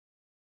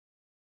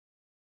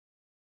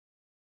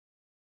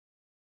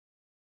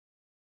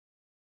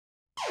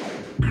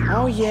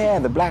Oh yeah,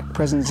 the black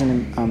presence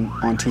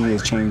on TV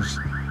has changed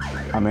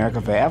America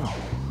forever.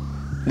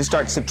 Let's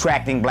start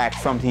subtracting black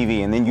from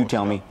TV, and then you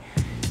tell me.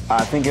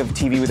 Think of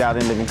TV without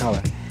In Living Color.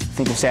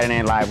 Think of Saturday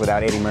Night Live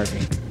without Eddie Murphy.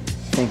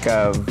 Think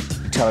of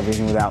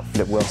television without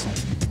Flip Wilson.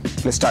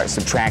 Let's start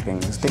subtracting.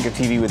 Let's think of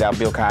TV without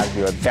Bill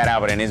Cosby or Fat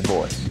Albert and his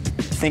boys.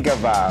 Think of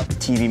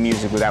TV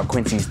music without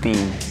Quincy's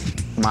theme,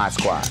 Mod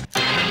Squad.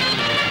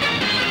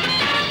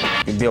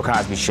 The Bill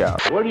Cosby Show.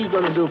 What are you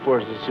going to do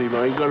for us this evening?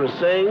 Are you going to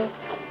sing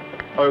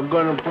or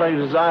going to play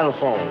the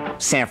xylophone?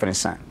 Sanford and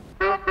Son.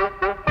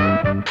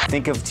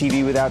 Think of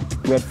TV without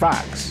Red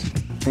Fox.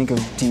 Think of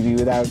TV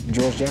without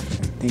George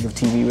Jefferson. Think of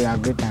TV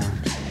without Good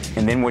Times.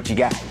 And then what you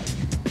got?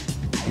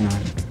 You know,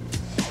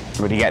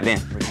 what do you got then?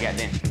 What do you got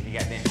then? What do you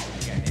got then? What do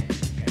you got then?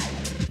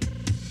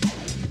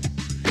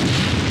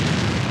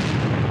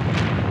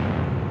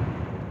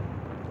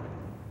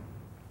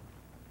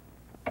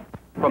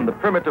 From the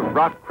primitive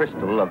rock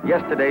crystal of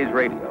yesterday's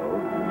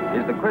radio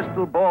is the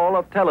crystal ball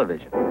of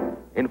television,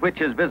 in which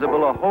is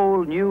visible a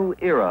whole new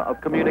era of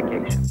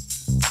communication.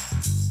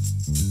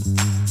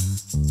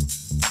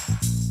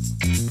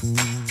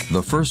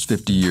 The first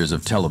 50 years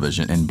of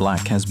television in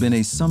black has been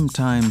a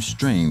sometimes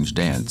strange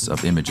dance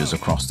of images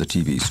across the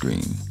TV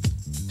screen.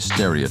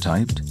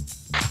 Stereotyped,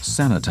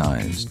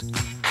 sanitized,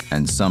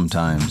 and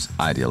sometimes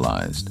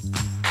idealized.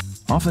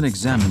 Often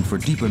examined for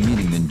deeper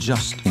meaning than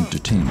just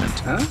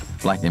entertainment.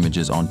 Black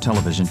images on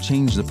television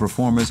change the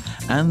performers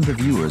and the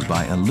viewers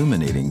by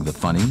illuminating the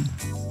funny,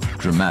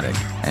 dramatic,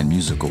 and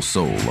musical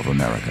soul of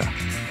America.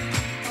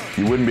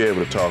 You wouldn't be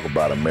able to talk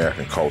about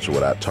American culture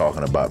without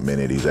talking about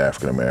many of these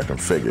African-American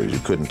figures. You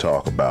couldn't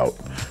talk about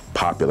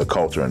popular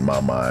culture, in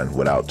my mind,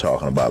 without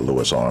talking about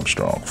Louis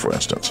Armstrong, for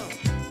instance.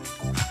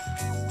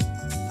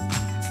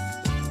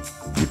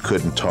 You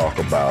couldn't talk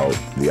about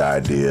the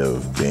idea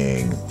of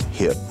being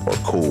hip or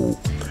cool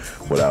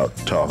without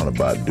talking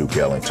about Duke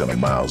Ellington or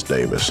Miles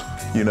Davis.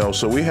 You know,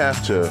 so we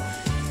have to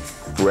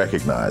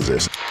recognize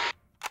this.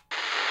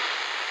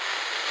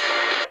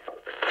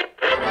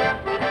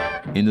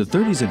 In the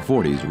 30s and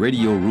 40s,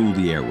 radio ruled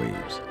the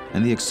airwaves,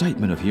 and the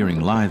excitement of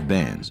hearing live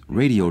bands,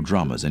 radio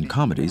dramas, and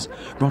comedies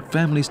brought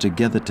families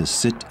together to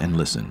sit and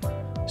listen.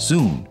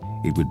 Soon,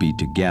 it would be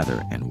to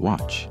gather and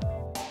watch.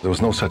 There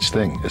was no such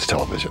thing as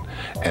television.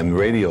 And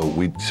radio,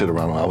 we'd sit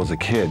around when I was a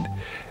kid,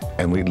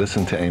 and we'd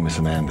listen to Amos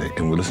and Andy,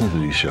 and we'd listen to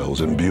these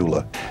shows, and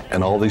Beulah,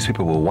 and all these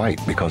people were white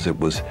because it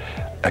was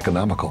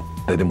economical.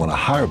 They didn't want to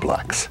hire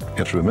blacks. You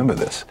have to remember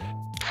this.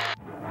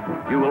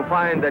 You will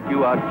find that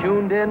you are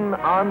tuned in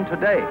on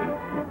today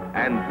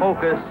and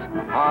focus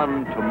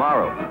on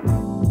tomorrow.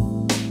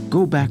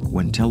 Go back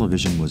when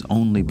television was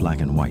only black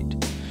and white.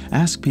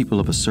 Ask people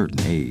of a certain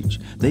age.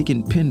 They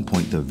can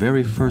pinpoint the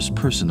very first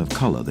person of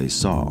color they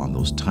saw on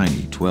those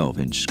tiny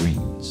 12-inch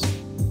screens.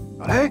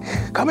 Hey,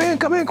 come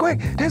in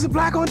quick. There's a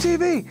black on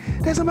TV.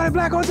 There's somebody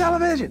black on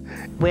television.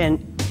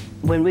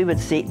 When we would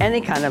see any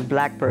kind of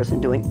black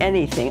person doing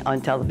anything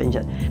on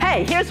television,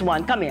 hey, here's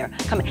one, come here,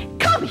 come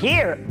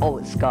here. Oh,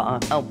 it's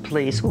gone. Oh,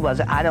 please, who was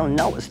it? I don't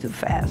know, it's too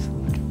fast.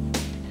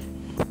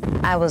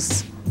 I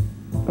was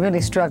really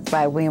struck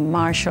by William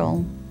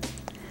Marshall,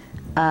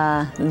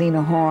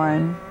 Lena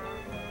Horne,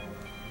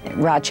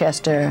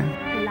 Rochester.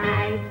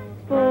 Life's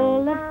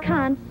full of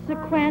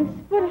consequence,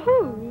 but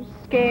who's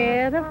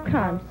scared of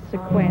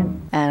consequence?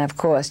 And of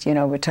course, you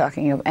know, we're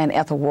talking of, and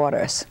Ethel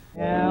Waters.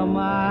 Am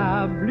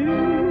I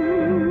blue?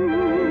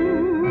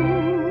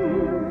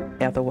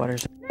 Ethel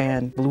Waters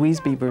and Louise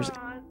Beavers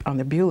on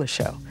the Beulah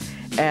Show.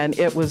 And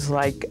it was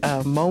like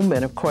a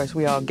moment, of course,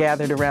 we all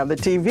gathered around the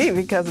TV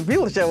because the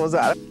Beulah Show was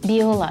on.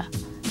 Beulah.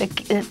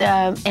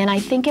 And I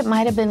think it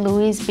might have been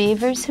Louise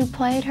Beavers who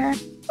played her.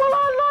 Well,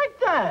 I like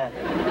that.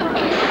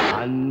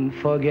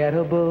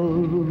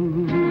 Unforgettable.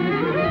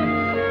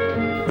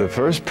 The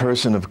first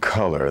person of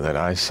color that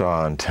I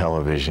saw on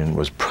television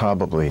was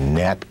probably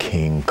Nat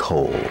King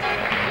Cole.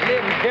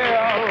 Little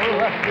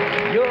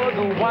girl, you're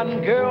the one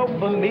girl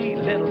for me,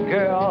 little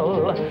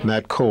girl.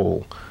 Nat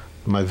Cole,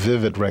 my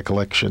vivid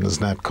recollection is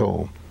Nat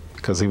Cole,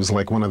 because he was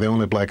like one of the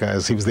only black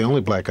guys. He was the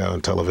only black guy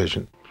on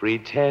television.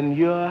 Pretend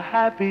you're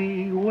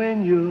happy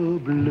when you're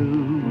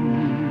blue.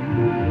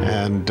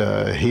 And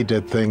he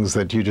did things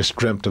that you just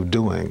dreamt of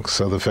doing.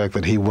 So the fact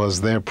that he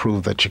was there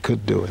proved that you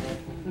could do it.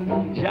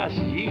 Just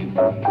you,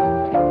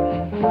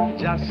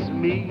 just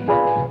me.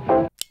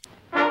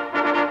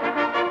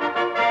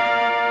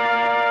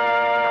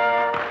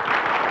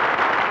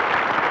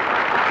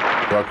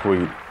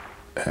 Buckwheat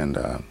and,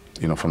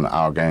 you know, from the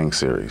Our Gang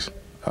series,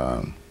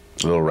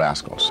 Little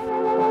Rascals.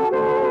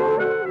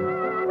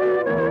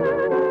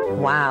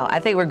 Wow, I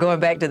think we're going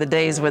back to the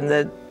days when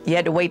you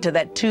had to wait till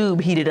that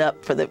tube heated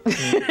up for the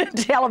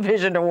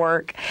television to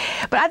work.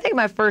 But I think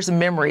my first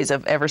memories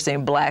of ever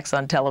seeing blacks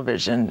on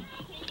television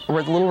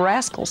were the Little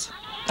Rascals,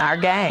 Our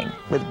Gang,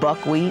 with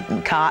Buckwheat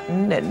and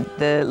Cotton and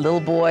the little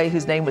boy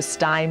whose name was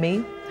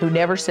Stymie, who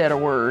never said a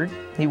word.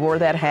 He wore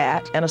that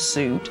hat and a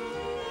suit.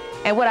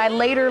 And what I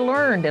later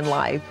learned in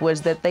life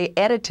was that they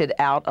edited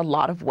out a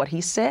lot of what he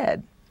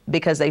said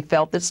because they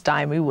felt that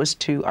Stymie was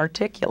too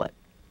articulate.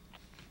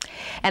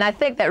 And I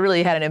think that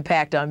really had an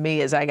impact on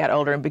me as I got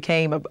older and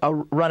became a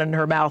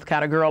run-in-her-mouth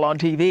kind of girl on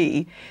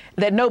TV,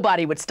 that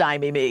nobody would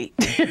stymie me.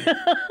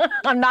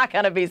 I'm not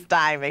going to be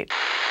stymied.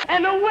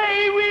 And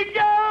away we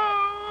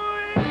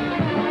go!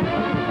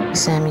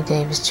 Sammy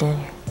Davis Jr.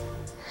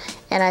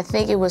 And I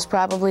think it was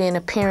probably an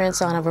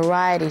appearance on a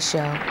variety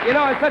show. You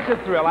know, it's such a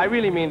thrill. I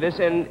really mean this,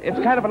 and it's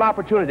kind of an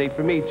opportunity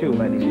for me, too,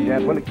 ladies and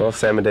gentlemen. Well,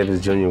 Sammy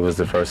Davis Jr. was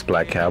the first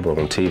black cowboy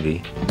on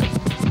TV.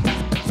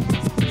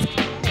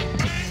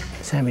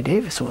 Sammy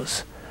Davis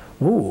was,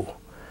 woo.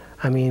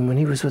 I mean, when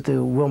he was with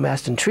the Will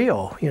Maston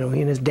Trio, you know, he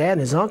and his dad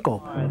and his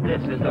uncle.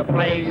 This is the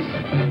place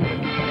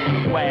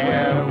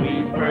where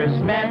we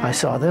first met. I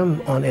saw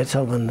them on Ed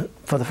Sullivan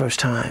for the first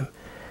time,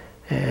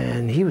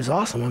 and he was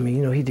awesome. I mean,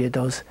 you know, he did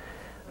those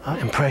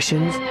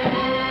impressions.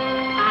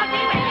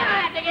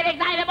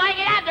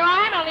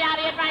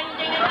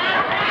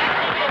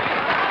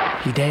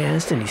 He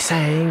danced and he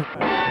sang.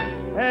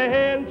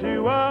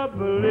 Into a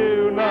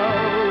blue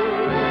note.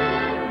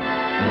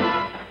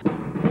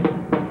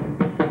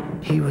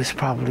 He was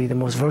probably the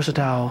most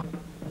versatile,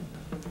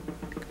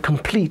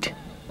 complete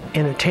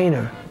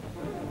entertainer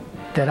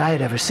that I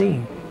had ever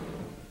seen.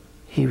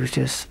 He was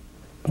just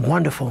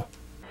wonderful.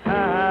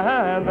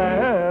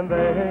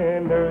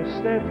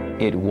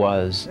 It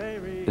was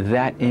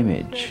that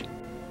image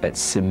that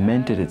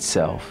cemented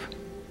itself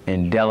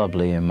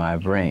indelibly in my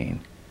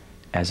brain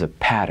as a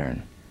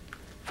pattern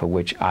for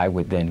which I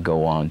would then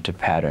go on to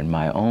pattern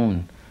my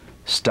own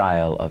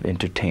style of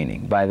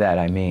entertaining. By that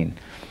I mean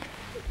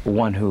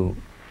one who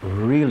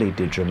really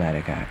did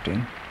dramatic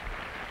acting,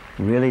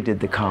 really did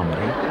the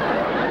comedy,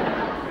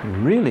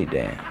 really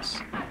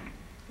danced,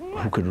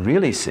 who could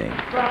really sing,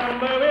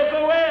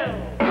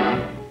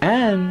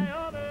 and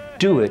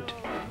do it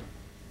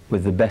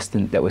with the best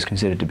that was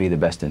considered to be the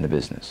best in the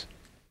business.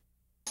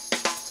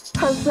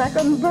 Her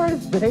second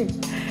birthday,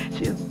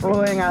 she's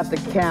blowing out the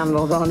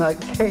candles on her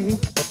cake.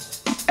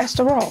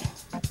 Esther Roll,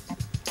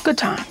 Good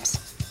Times.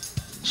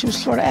 She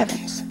was Florida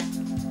Evans.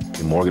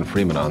 Morgan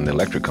Freeman on the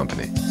Electric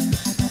Company.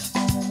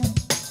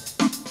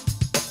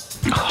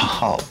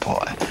 Oh,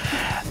 boy.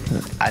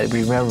 I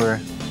remember,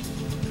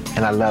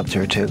 and I loved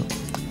her too,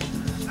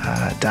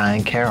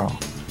 Diane Carroll,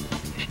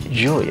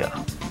 Julia.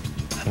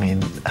 I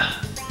mean,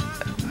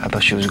 I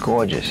thought she was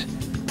gorgeous.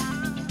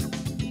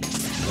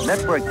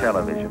 Network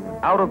television,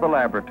 out of the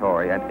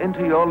laboratory and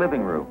into your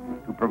living room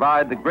to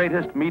provide the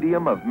greatest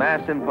medium of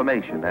mass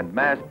information and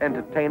mass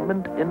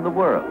entertainment in the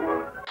world.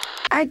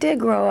 I did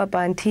grow up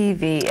on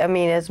TV. I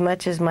mean, as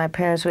much as my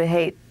parents would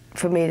hate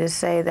for me to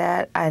say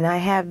that, and I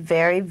have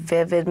very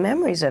vivid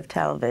memories of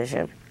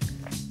television.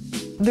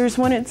 There's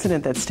one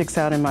incident that sticks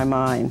out in my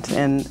mind,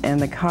 and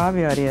the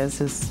caveat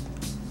is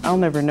I'll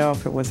never know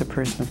if it was a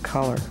person of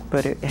color,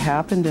 but it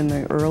happened in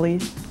the early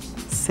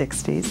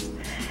 60s,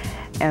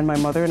 and my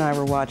mother and I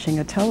were watching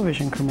a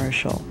television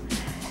commercial,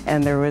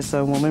 and there was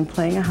a woman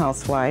playing a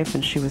housewife,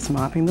 and she was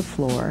mopping the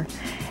floor,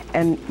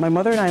 and my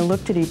mother and I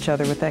looked at each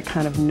other with that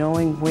kind of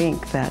knowing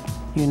wink that,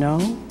 you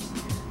know,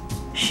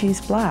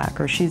 she's black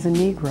or she's a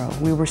Negro.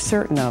 We were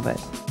certain of it.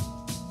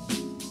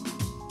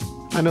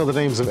 I know the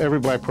names of every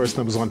black person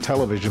that was on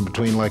television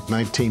between like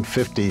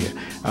 1950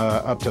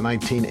 up to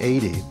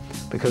 1980,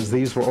 because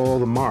these were all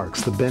the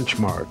marks, the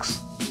benchmarks.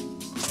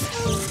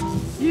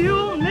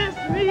 You'll miss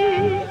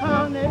me,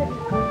 honey,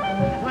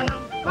 when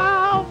I'm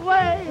far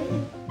away.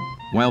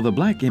 While the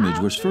black image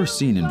was first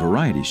seen in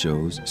variety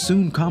shows,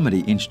 soon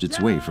comedy inched its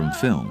way from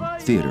film,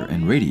 theater,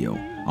 and radio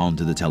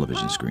onto the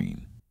television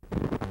screen.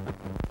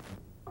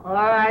 All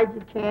right,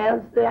 you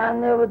can't say I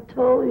never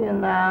told you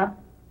now.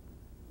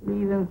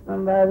 Leaving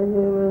somebody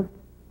here with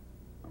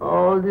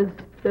all this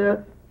stuff,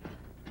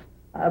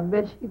 I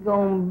bet she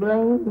gonna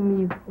blame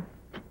me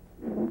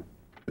for.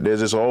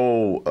 There's this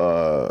old,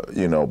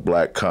 you know,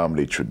 black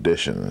comedy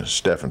tradition.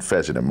 Stephen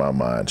Fetchit, in my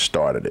mind,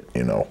 started it,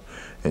 you know.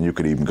 And you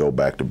could even go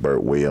back to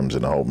Burt Williams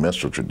and the whole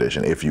minstrel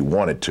tradition if you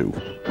wanted to.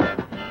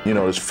 You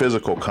know, it's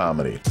physical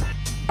comedy.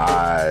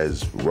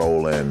 Eyes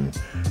rolling,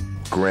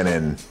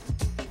 grinning,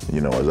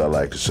 you know, as I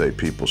like to say,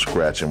 people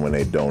scratching when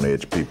they don't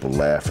itch, people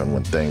laughing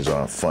when things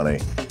aren't funny.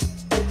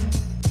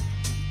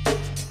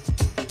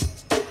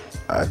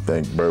 I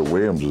think Burt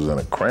Williams was in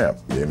a cramp,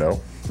 you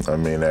know? I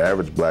mean, the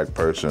average black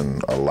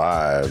person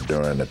alive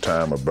during the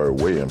time of Burt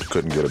Williams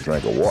couldn't get a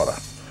drink of water.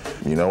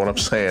 You know what I'm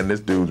saying? This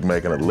dude's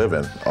making a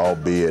living,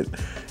 albeit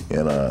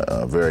in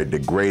a very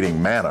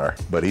degrading manner,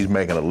 but he's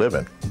making a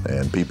living,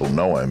 and people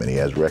know him, and he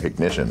has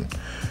recognition.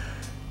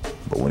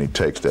 But when he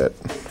takes that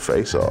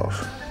face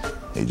off,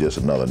 he's just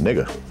another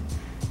nigga,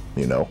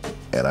 you know?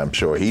 And I'm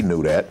sure he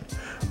knew that,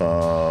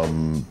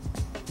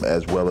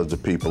 as well as the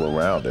people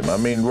around him. I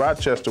mean,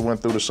 Rochester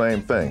went through the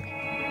same thing.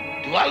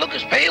 Do I look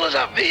as pale as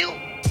I feel?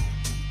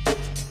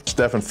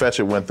 Stephen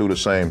Fetchit went through the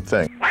same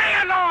thing.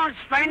 Hang on,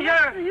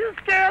 stranger! You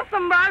scare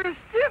somebody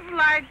stiff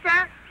like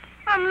that?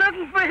 I'm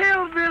looking for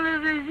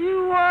hillbillies as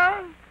you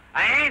was.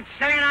 I ain't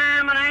saying I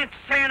am and I ain't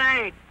saying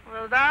I ain't.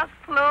 Well, that's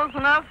close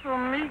enough for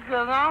me,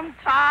 because I'm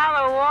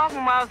tired of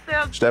walking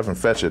myself. Stephen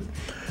Fetchit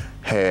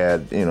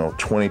had,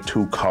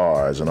 22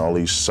 cars and all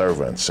these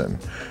servants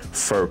and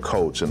fur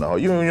coats and all.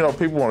 You know,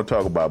 people want to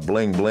talk about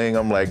bling bling.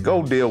 I'm like,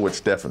 go deal with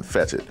Stephen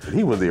Fetchit.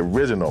 He was the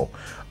original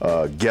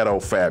ghetto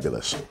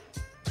fabulous.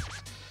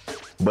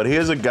 But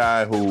here's a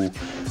guy who,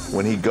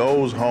 when he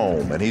goes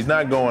home, and he's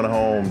not going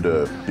home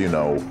to,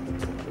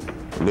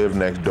 live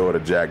next door to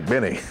Jack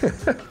Benny.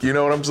 You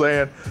know what I'm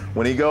saying?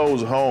 When he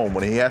goes home,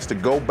 when he has to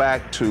go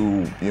back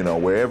to,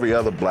 where every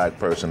other black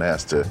person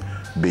has to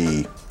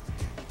be,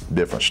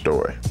 different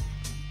story.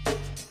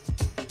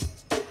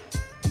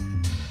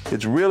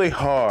 It's really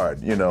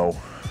hard,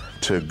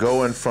 to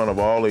go in front of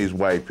all these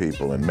white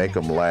people and make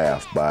them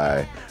laugh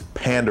by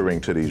pandering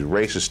to these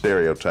racist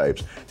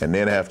stereotypes and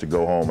then have to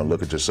go home and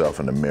look at yourself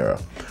in the mirror.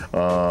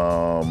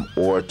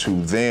 Or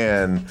to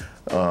then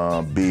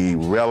be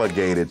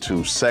relegated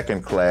to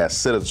second-class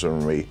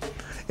citizenry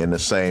in the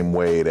same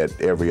way that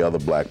every other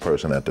black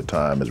person at the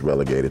time is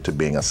relegated to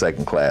being a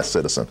second-class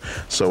citizen.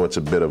 So it's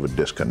a bit of a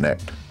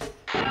disconnect.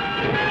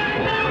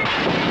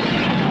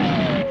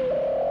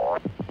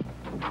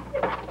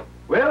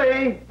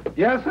 Willie?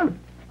 Yes, sir?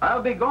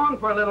 I'll be gone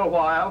for a little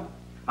while.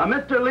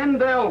 Mr.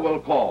 Lindell will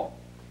call.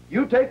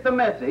 You take the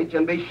message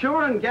and be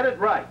sure and get it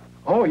right.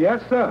 Oh,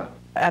 yes, sir.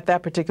 At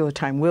that particular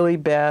time, Willie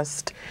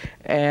Best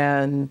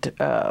and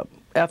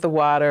Ethel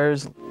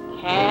Waters.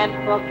 Can't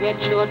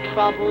forget your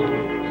troubles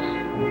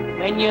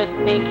when you're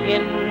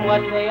thinking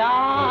what they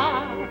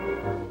are.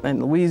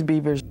 And Louise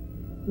Beavers.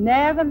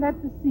 Never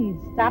let the seeds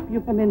stop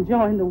you from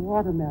enjoying the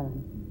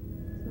watermelon.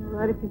 It's all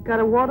right if you've got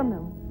a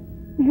watermelon.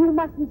 You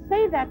mustn't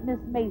say that, Miss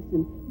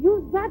Mason.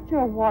 You've got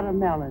your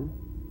watermelon.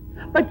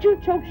 But you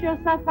chokes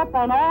yourself up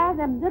on all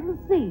them little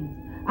seeds.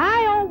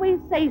 I always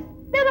say,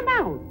 spit them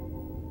out.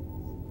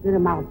 Spit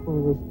them out for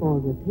to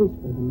restore your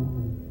taste for the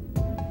melon.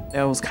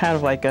 It was kind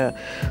of like a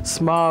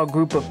small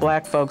group of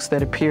black folks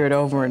that appeared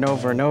over and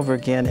over and over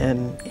again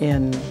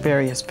in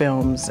various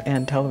films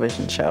and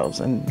television shows,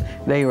 and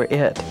they were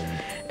it.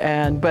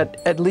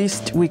 But at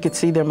least we could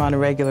see them on a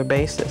regular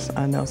basis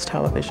on those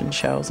television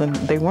shows, and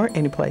they weren't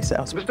anyplace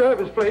else. Mr.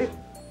 Evans, please.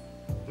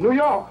 New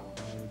York.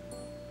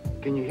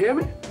 Can you hear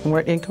me?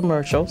 Weren't in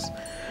commercials.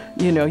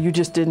 You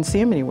just didn't see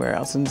them anywhere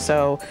else. And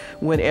so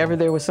whenever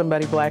there was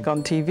somebody black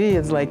on TV,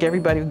 it's like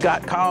everybody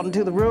got called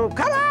into the room.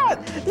 Come on!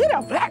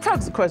 Black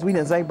folks, of course, we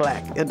didn't say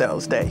black in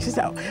those days.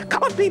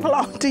 Colored people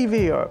on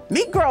TV or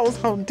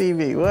Negroes on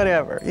TV,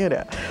 whatever,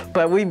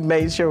 But we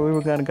made sure we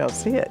were going to go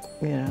see it,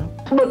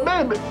 But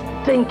baby,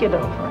 think it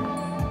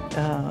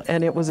over.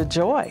 And it was a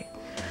joy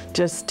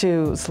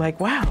it's like,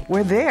 wow,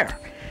 we're there.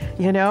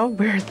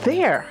 We're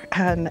there.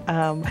 And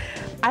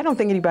I don't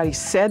think anybody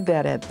said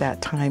that at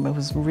that time. It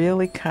was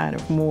really kind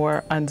of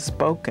more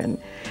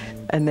unspoken.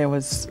 And there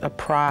was a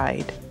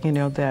pride,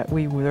 that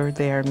we were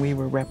there and we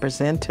were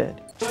represented.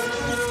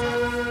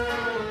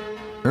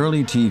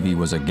 Early TV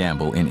was a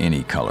gamble in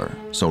any color,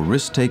 so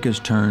risk-takers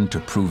turned to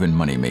proven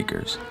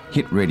moneymakers,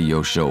 hit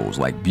radio shows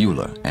like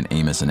Beulah and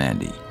Amos and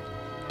Andy.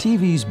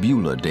 TV's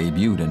Beulah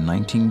debuted in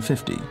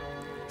 1950.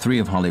 3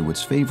 of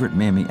Hollywood's favorite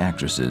Mammy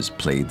actresses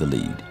played the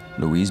lead: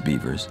 Louise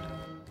Beavers,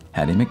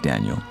 Hattie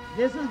McDaniel.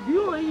 This is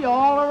Beulah, your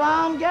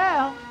all-around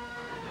gal.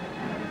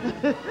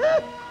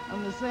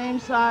 I'm the same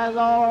size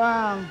all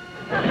around.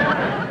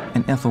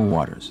 And Ethel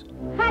Waters.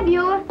 Hi,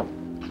 Beulah.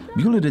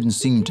 Beulah didn't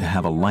seem to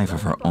have a life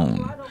of her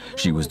own.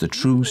 She was the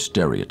true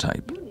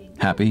stereotype.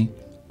 Happy,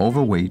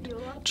 overweight,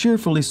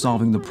 cheerfully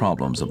solving the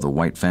problems of the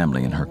white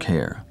family in her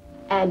care.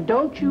 And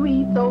don't you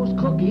eat those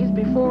cookies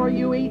before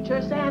you eat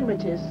your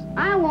sandwiches.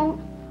 I won't.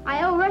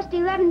 I owe Rusty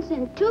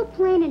Levinson 2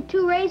 plain and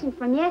 2 raisin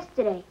from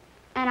yesterday.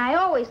 And I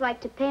always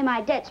like to pay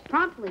my debts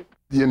promptly.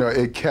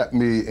 It kept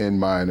me in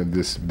mind of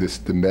this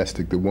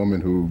domestic, the woman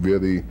who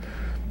really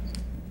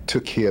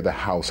took care of the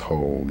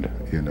household,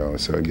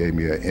 so it gave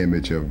me an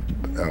image of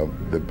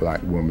the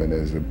black woman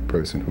as a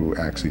person who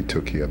actually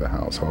took care of the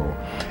household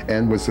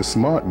and was a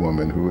smart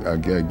woman who,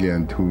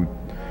 again, who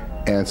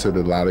answered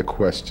a lot of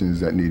questions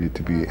that needed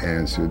to be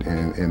answered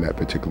in that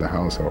particular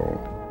household.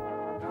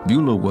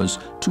 Beulah was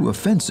too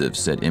offensive,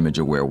 said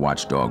image-aware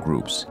watchdog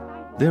groups.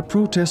 Their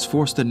protests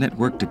forced the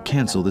network to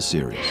cancel the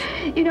series.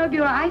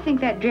 Beulah, I think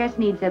that dress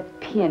needs a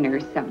pin or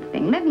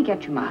something. Let me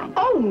get you mine.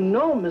 Oh,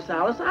 no, Miss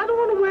Alice. I don't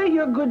want to wear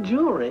your good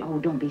jewelry. Oh,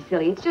 don't be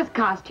silly. It's just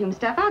costume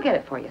stuff. I'll get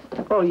it for you.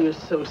 Oh, you're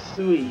so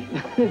sweet.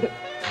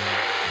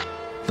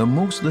 The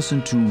most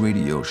listened to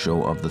radio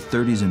show of the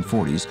 30s and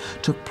 40s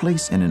took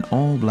place in an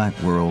all-black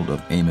world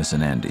of Amos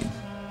and Andy.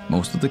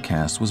 Most of the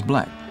cast was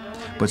black,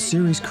 but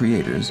series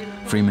creators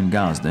Freeman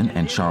Gosden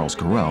and Charles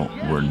Correll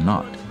were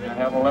not.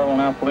 Have a level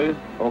now, please.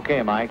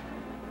 Okay, Mike.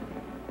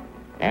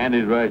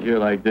 Andy's right here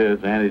like this.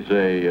 Andy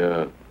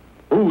say,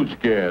 who's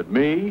scared?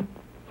 Me?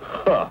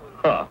 Ha,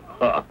 ha,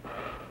 ha.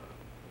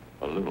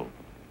 A little.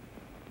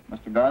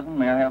 Mr. Gosden,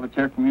 may I have a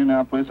check from you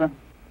now, please, sir?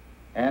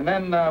 And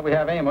then we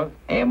have Amos.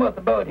 Amos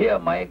about here,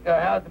 Mike.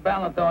 How's the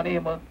balance on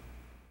Amos?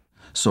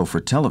 So for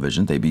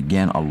television, they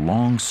began a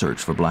long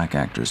search for black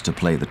actors to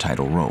play the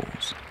title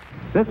roles.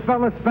 This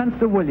fella,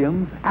 Spencer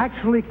Williams,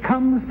 actually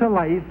comes to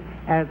life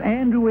as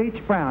Andrew H.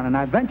 Brown, and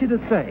I venture to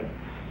say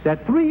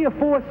that 3 or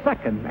 4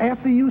 seconds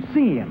after you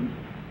see him,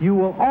 you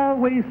will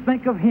always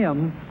think of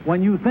him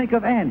when you think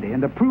of Andy.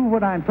 And to prove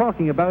what I'm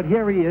talking about,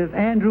 here he is,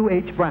 Andrew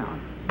H. Brown.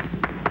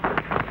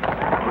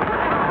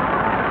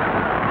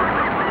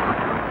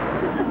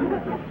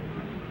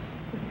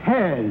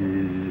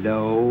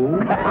 Hello.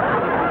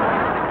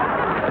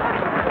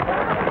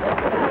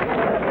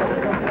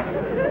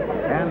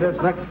 And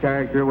this next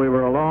character we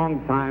were a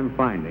long time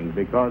finding,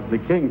 because the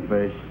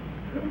Kingfish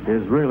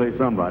is really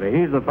somebody.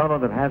 He's the fellow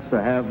that has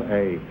to have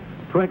a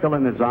twinkle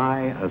in his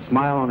eye, a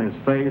smile on his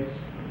face,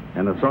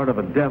 and a sort of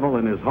a devil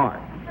in his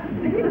heart.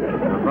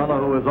 The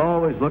fellow who is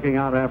always looking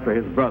out after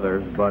his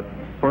brothers, but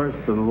first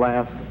and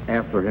last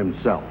after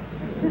himself.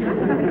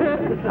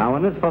 Now,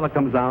 when this fellow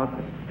comes out,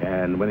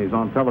 and when he's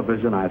on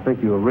television, I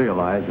think you'll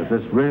realize that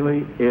this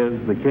really is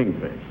the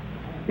Kingfish.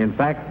 In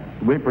fact,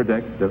 we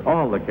predict that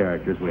all the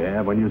characters we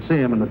have, when you see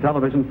them in the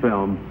television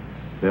film,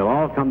 they'll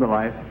all come to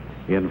life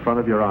in front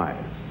of your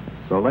eyes.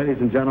 So, ladies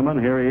and gentlemen,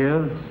 here he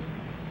is,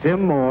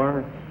 Tim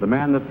Moore, the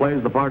man that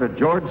plays the part of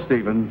George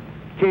Stevens,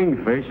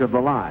 Kingfish of the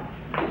Lodge.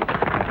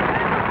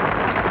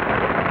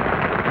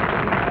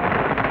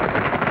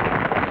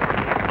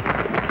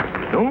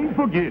 Don't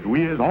forget,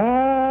 we is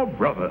all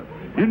brothers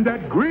in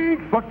that great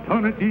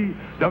fraternity,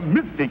 the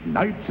Mystic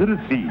Knights of the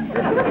Sea.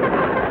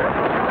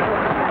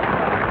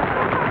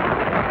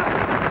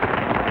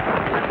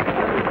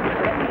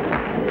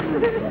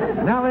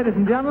 Now, ladies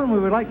and gentlemen, we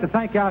would like to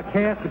thank our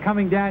cast for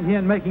coming down here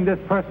and making this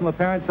personal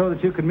appearance so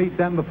that you can meet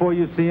them before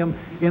you see them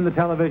in the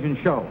television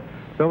show.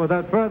 So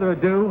without further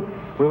ado,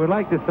 we would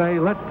like to say,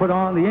 let's put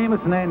on the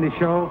Amos and Andy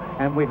Show,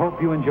 and we hope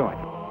you enjoy it.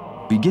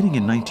 Beginning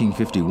in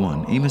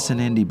 1951, Amos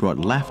and Andy brought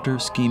laughter,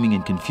 scheming,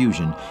 and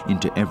confusion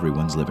into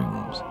everyone's living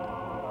rooms.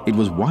 It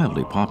was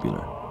wildly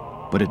popular,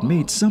 but it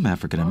made some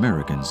African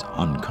Americans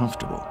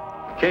uncomfortable.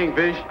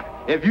 Kingfish,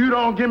 if you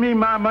don't give me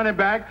my money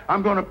back,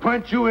 I'm going to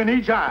punch you in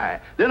each eye.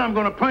 Then I'm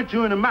going to punch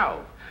you in the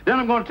mouth. Then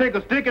I'm going to take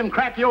a stick and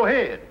crack your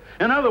head.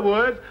 In other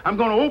words, I'm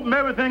going to open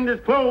everything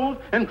that's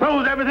closed and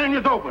close everything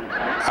that's open.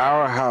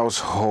 Our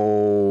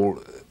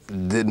household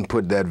didn't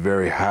put that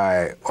very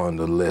high on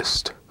the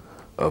list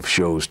of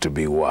shows to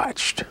be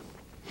watched.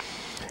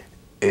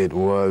 It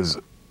was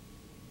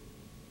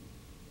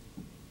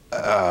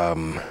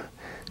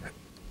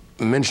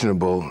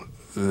mentionable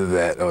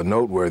that, or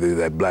noteworthy,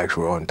 that blacks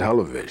were on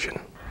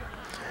television.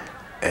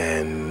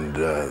 And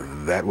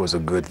that was a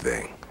good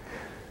thing.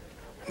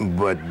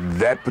 But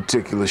that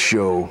particular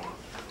show,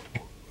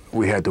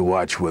 we had to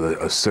watch with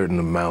a certain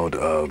amount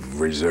of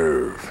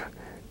reserve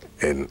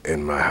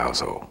in my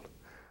household.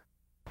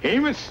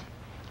 Amos,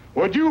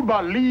 would you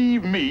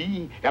believe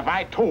me if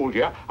I told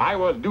you I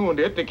was doing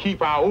this to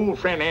keep our old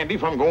friend Andy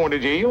from going to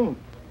jail?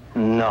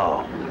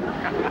 No.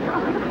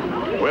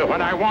 Well,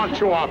 when I want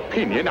your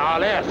opinion,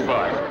 I'll ask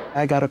for it.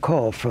 I got a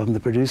call from the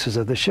producers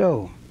of the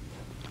show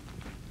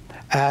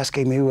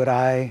asking me would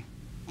I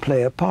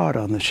play a part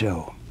on the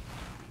show.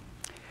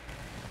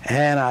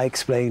 And I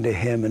explained to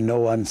him in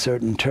no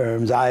uncertain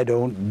terms, I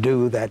don't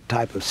do that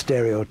type of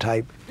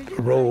stereotype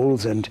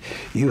roles, and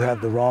you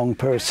have the wrong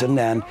person,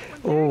 and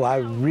oh, I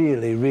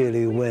really,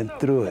 really went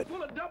through it.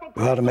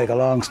 Well, to make a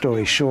long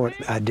story short,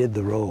 I did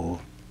the role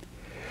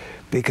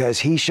because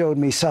he showed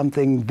me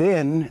something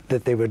then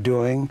that they were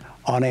doing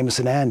on Amos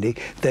and Andy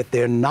that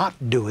they're not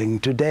doing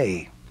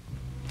today.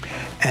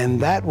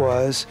 And that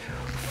was,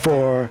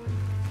 for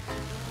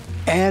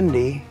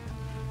Andy,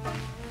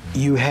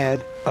 you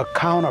had a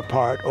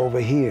counterpart over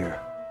here.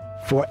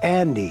 For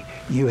Andy,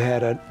 you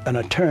had an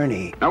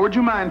attorney. Now, would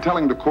you mind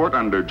telling the court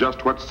under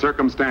just what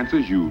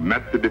circumstances you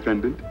met the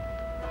defendant?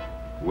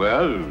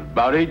 Well,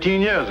 about 18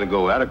 years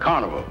ago at a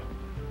carnival.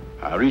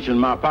 I reached in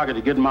my pocket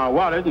to get my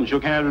wallet and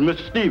shook hands with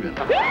Mr. Stevens.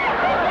 Good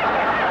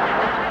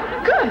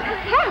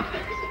heavens!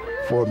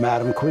 For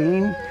Madam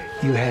Queen,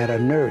 you had a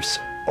nurse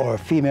or a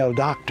female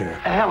doctor.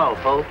 Hello,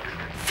 folks.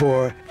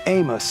 For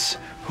Amos,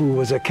 who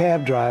was a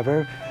cab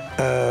driver,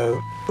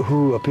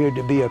 who appeared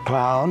to be a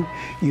clown,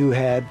 you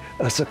had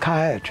a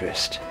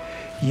psychiatrist.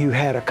 You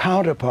had a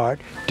counterpart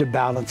to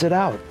balance it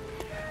out.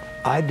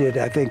 I did,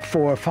 I think,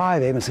 4 or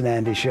 5 Amos and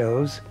Andy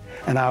shows,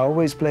 and I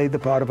always played the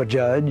part of a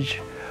judge,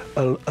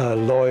 a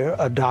lawyer,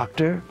 a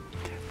doctor,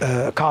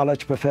 a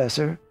college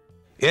professor.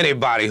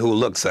 Anybody who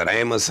looks at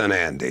Amos and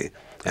Andy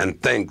and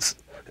thinks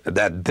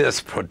that this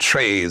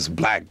portrays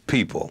black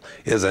people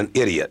is an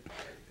idiot.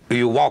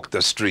 You walk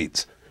the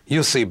streets,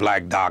 you see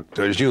black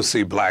doctors, you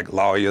see black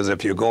lawyers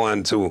if you go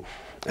into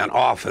an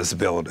office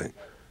building.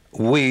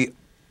 We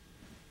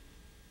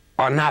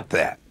are not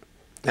that.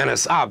 And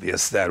it's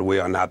obvious that we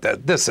are not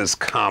that. This is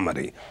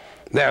comedy.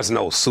 There's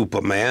no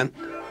Superman.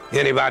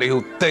 Anybody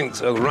who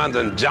thinks, runs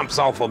and jumps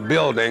off a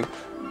building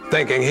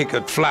thinking he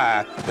could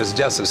fly is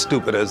just as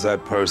stupid as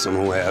that person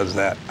who has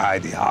that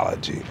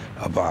ideology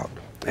about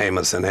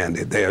Amos and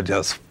Andy. They are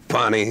just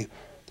funny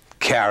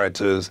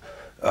characters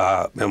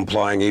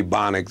employing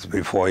ebonics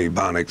before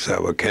ebonics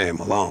ever came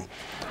along.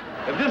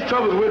 If this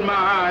trouble's with my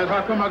eyes,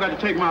 how come I got to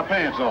take my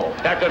pants off?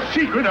 That's the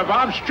secret of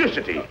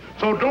obstricity.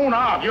 So don't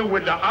argue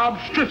with the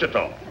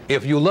obstricitor.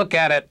 If you look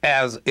at it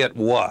as it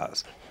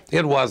was,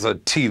 It was a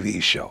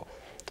TV show,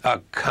 a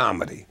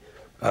comedy,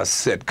 a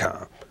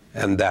sitcom,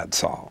 and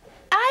that's all.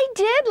 I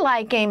did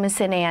like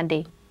Amos and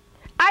Andy.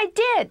 I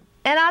did.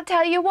 And I'll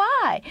tell you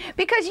why.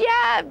 Because,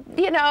 yeah,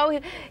 you know,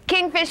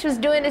 Kingfish was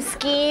doing his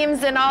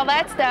schemes and all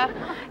that stuff.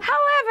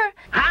 However...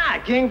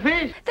 Hi,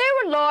 Kingfish. They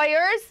were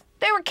lawyers.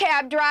 They were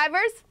cab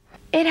drivers.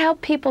 It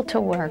helped people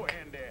to work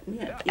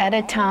at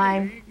a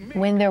time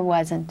when there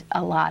wasn't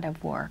a lot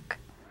of work.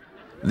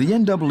 The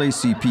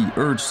NAACP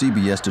urged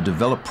CBS to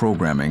develop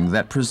programming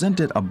that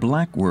presented a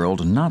black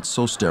world not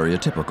so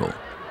stereotypical.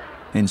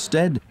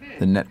 Instead,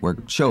 the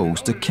network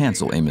chose to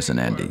cancel Amos and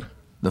Andy.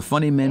 The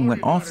funny men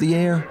went off the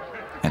air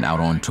and out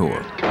on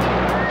tour.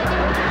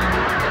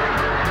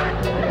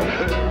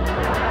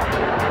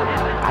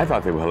 I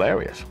thought they were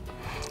hilarious.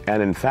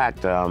 And in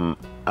fact,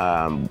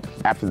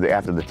 after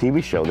the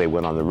TV show, they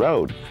went on the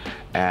road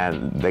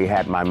and they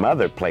had my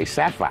mother play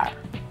Sapphire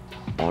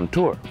on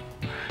tour.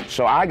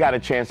 So I got a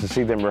chance to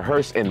see them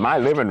rehearse in my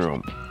living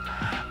room.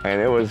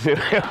 And it was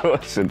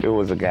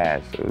a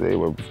gas. They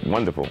were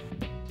wonderful.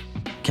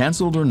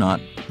 Canceled or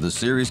not, the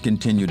series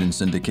continued in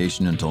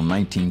syndication until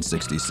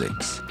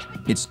 1966.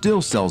 It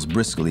still sells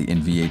briskly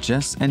in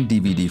VHS and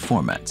DVD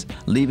formats,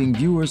 leaving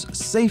viewers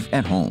safe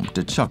at home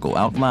to chuckle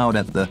out loud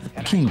at the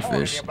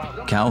Kingfish,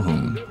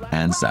 Calhoun,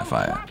 and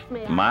Sapphire.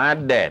 My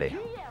daddy,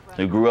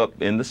 who grew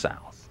up in the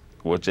South,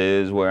 which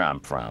is where I'm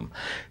from,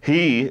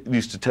 he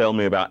used to tell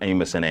me about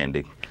Amos and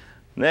Andy.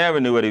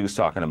 Never knew what he was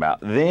talking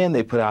about. Then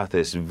they put out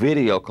this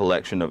video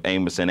collection of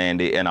Amos and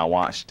Andy, and I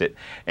watched it.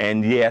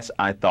 And yes,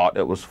 I thought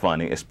it was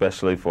funny,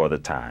 especially for the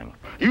time.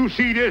 You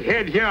see this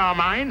head here of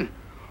mine?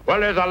 Well,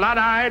 there's a lot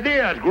of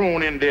ideas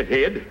growing in this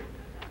head.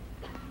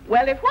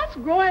 Well, if what's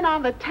growing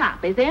on the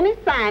top is any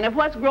sign of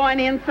what's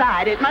growing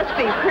inside, it must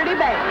be pretty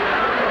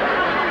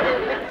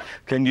bad.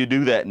 Can you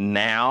do that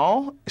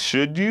now?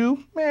 Should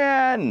you?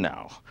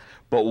 No.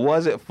 But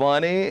was it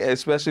funny,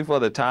 especially for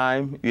the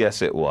time?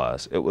 Yes, it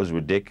was. It was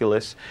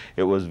ridiculous.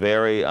 It was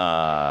very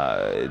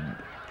ripe,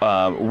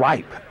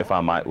 if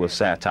I might, with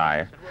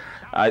satire.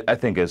 I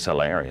think it's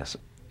hilarious.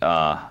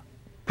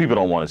 People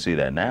don't want to see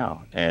that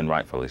now, and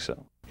rightfully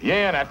so.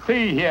 Yeah, and I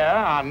see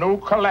here, no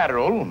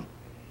collateral,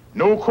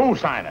 no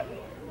cosigner.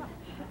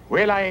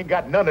 Well, I ain't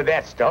got none of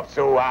that stuff,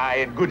 so I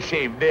in good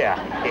shape there.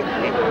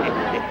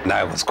 And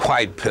I was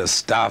quite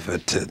pissed off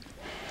at it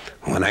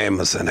when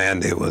Amos and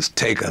Andy was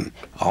taken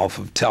off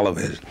of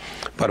television.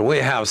 But we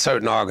have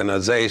certain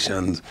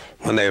organizations,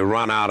 when they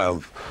run out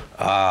of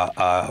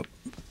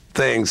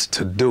things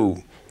to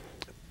do,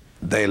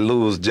 they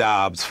lose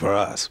jobs for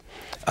us.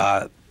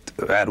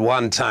 At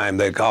one time,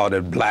 they called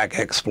it black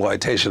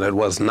exploitation. It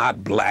was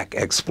not black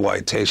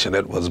exploitation,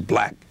 it was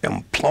black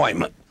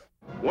employment.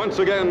 Once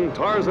again,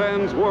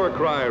 Tarzan's war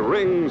cry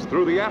rings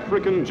through the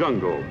African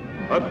jungle,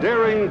 a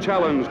daring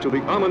challenge to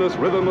the ominous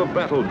rhythm of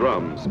battle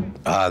drums.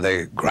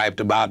 They griped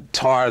about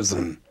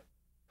Tarzan.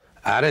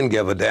 I didn't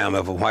give a damn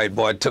if a white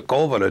boy took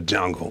over the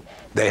jungle.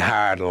 They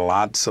hired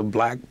lots of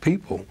black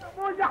people.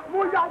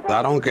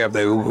 I don't care if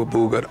they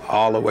ooga-booga'd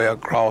all the way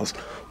across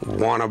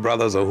Warner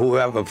Brothers or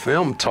whoever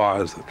filmed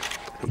Tarzan,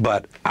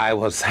 but I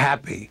was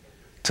happy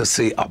to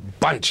see a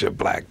bunch of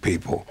black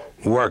people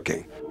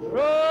working.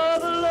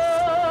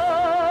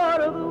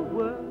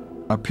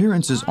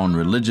 Appearances on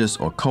religious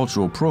or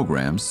cultural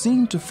programs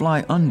seem to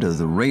fly under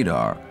the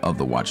radar of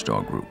the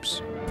watchdog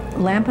groups.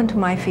 Lamp Unto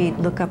My Feet,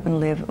 Look Up and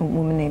Live, a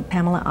woman named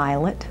Pamela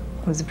Eilert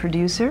was a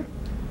producer.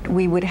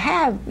 We would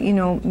have, you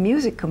know,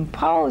 music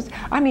composed,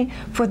 I mean,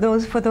 for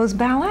those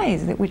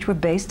ballets which were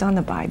based on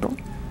the Bible.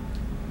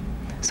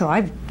 So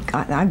I've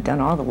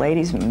done all the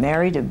ladies from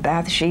Mary to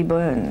Bathsheba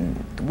and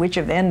the Witch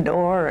of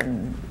Endor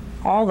and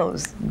all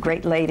those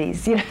great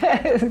ladies. You know,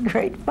 it was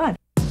great fun.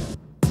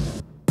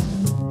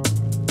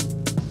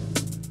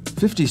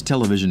 50s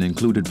television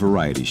included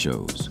variety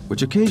shows,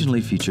 which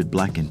occasionally featured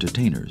black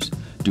entertainers.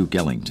 Duke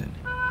Ellington,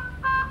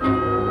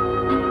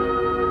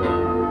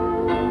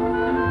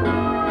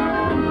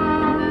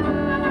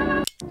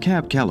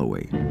 Cab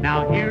Calloway.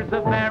 Now here's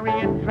a very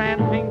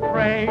entrancing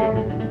phrase.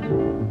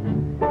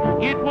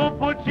 It will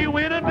put you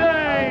in a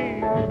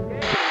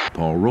daze.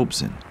 Paul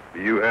Robeson.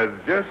 You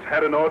have just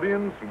had an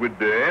audience with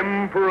the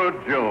Emperor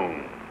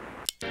Jones.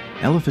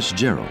 Ella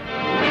Fitzgerald.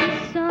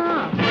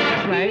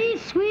 Be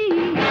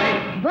sweet,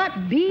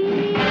 but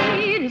be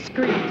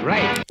discreet.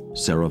 Right.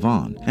 Sarah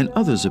Vaughan and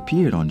others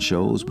appeared on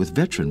shows with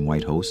veteran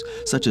white hosts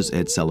such as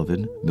Ed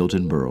Sullivan,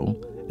 Milton Berle,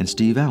 and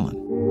Steve Allen.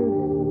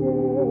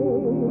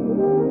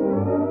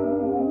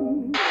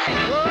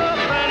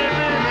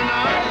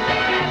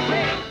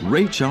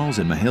 Ray Charles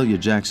and Mahalia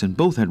Jackson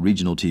both had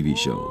regional TV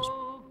shows.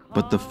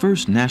 But the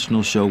first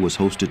national show was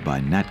hosted by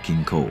Nat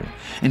King Cole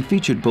and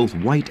featured both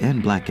white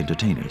and black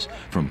entertainers,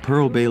 from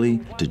Pearl Bailey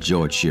to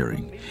George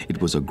Shearing.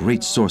 It was a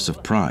great source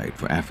of pride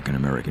for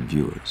African-American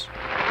viewers.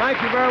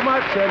 Thank you very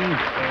much, and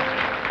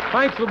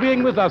thanks for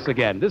being with us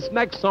again. This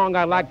next song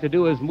I'd like to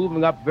do is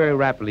moving up very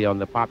rapidly on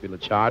the popular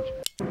chart.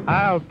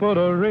 I'll put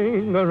a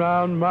ring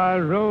around my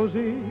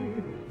Rosie.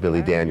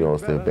 Billy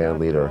Daniels, the band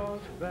leader,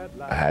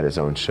 had his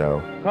own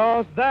show.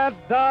 'Cause that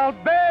doll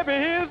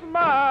baby is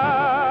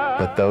mine.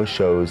 But those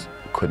shows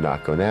could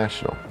not go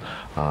national.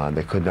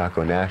 They could not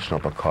go national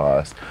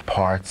because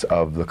parts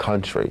of the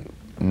country,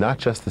 not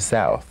just the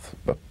South,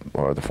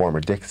 or the former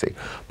Dixie,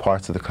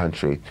 parts of the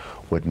country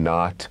would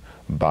not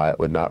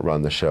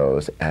run the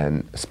shows,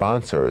 and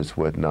sponsors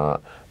would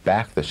not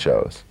back the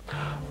shows.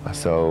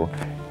 So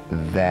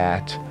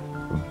that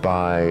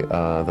by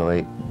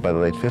the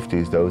late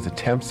 50s, those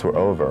attempts were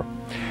over.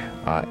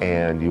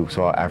 And you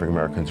saw African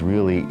Americans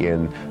really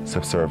in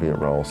subservient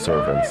roles,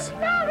 servants,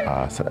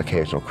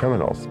 occasional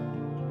criminals.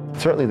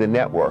 Certainly the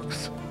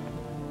networks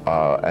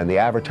and the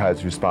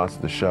advertisers' response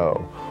to the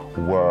show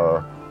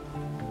were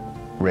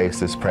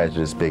racist,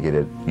 prejudiced,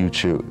 bigoted, you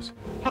choose.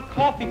 Her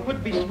coffee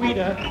could be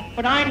sweeter,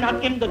 but I'm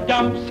not in the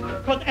dumps,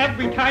 'cause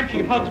every time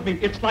she hugs me,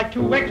 it's like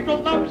 2 extra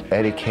lumps.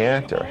 Eddie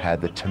Cantor had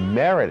the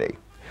temerity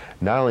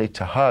not only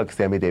to hug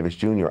Sammy Davis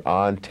Jr.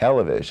 on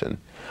television,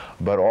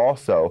 but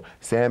also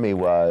Sammy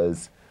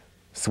was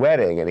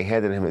sweating and he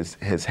handed him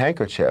his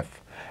handkerchief,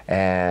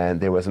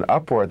 and there was an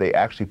uproar. They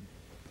actually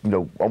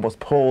almost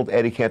pulled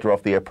Eddie Cantor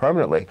off the air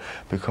permanently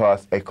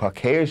because a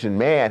Caucasian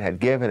man had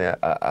given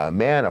a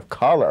man of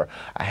color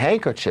a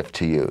handkerchief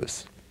to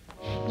use.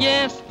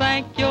 Yes,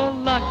 thank your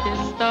lucky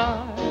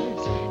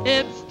stars,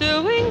 it's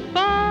doing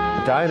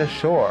fine. Dinah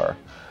Shore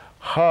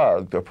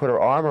hugged or put her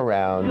arm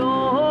around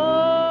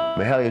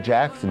Mahalia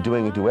Jackson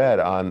doing a duet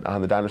on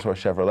the Dinah Shore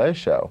Chevrolet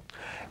show.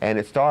 And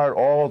it started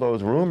all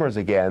those rumors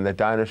again that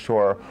Dinah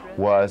Shore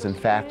was in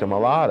fact a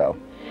mulatto.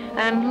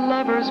 And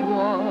lovers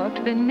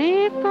walked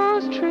beneath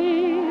those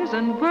trees,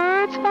 and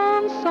birds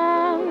found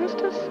songs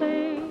to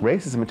sing.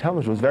 Racism in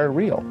television was very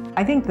real.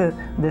 I think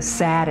the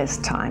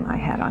saddest time I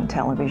had on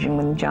television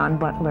when John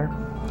Butler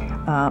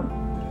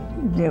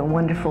did a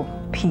wonderful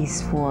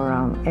piece for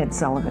Ed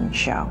Sullivan's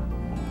show.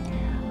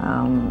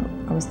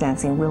 I was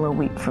dancing Willow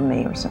Weep for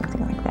Me or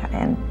something like that,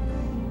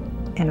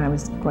 and I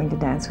was going to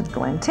dance with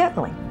Glynn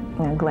Tetley.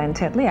 And Glynn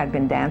Tetley, I'd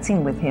been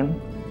dancing with him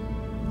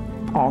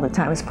all the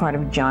time as part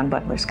of John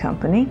Butler's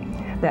company,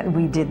 that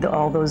we did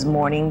all those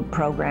morning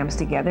programs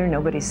together.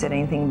 Nobody said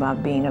anything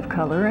about being of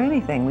color or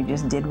anything. We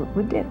just did what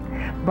we did.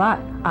 But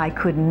I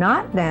could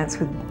not dance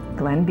with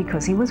Glynn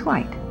because he was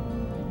white.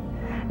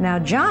 Now,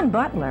 John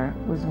Butler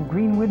was from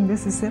Greenwood,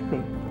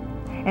 Mississippi,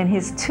 and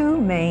his 2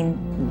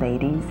 main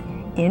ladies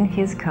in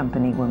his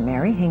company were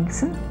Mary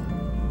Hinkson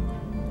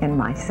and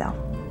myself.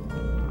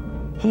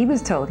 He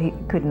was told he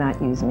could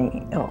not use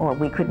me, or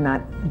we could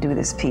not do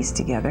this piece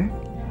together.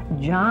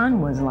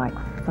 John was like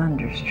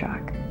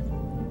thunderstruck.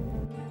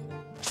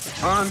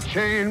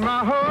 Unchain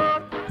my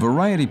heart.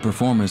 Variety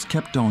performers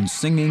kept on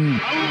singing,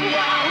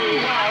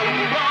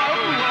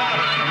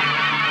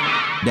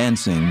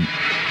 dancing,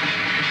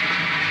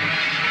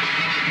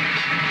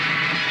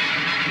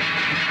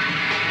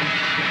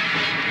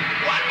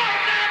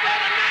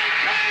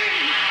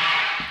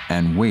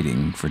 and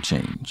waiting for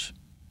change.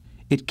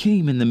 It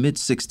came in the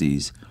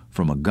mid-60s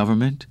from a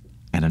government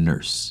and a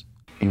nurse.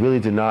 You really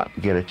did not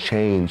get a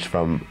change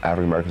from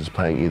African Americans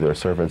playing either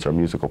servants or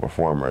musical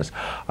performers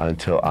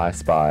until I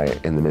Spy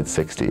in the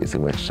mid-60s,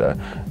 in which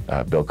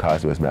Bill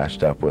Cosby was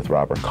matched up with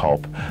Robert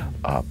Culp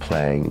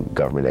playing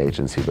government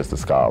agents. He was the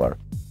scholar.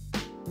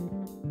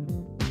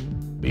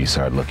 You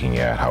started looking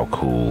at how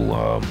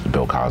cool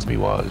Bill Cosby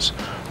was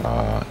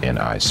in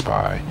I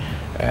Spy,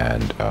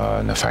 and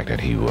the fact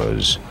that he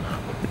was,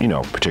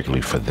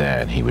 particularly for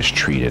then, he was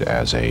treated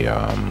as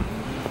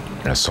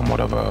as somewhat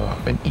of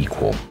an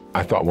equal.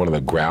 I thought one of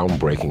the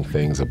groundbreaking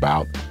things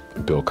about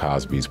Bill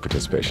Cosby's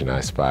participation in I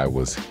Spy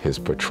was his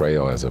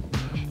portrayal as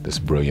this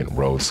brilliant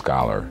Rhodes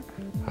Scholar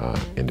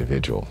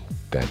individual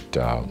that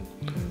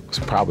was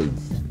probably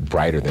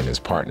brighter than his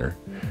partner,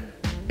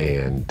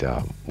 and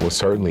was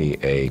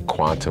certainly a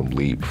quantum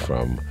leap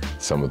from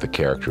some of the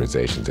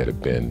characterizations that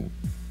have been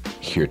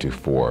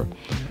heretofore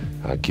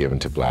given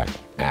to black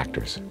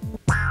actors.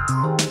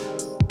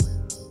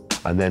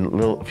 And then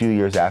a few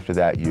years after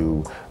that,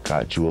 you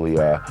got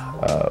Julia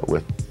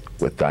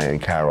with Diane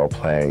Carroll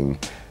playing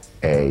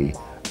a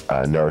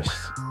nurse.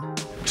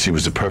 She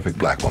was the perfect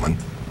black woman.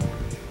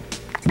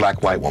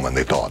 Black-white woman,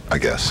 they thought, I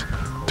guess,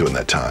 during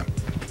that time.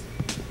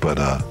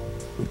 But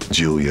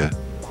Julia,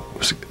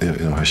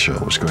 her show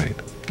was great.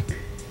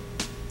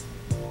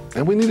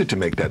 And we needed to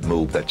make that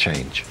move, that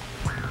change.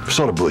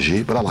 Sort of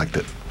bougie, but I liked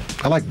it.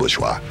 I like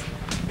bourgeois,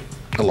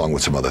 along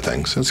with some other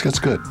things. It's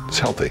good, it's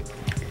healthy.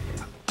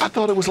 I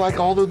thought it was like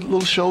all the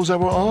little shows that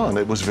were on.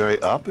 It was very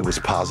up, it was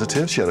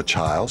positive. She had a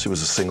child, she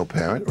was a single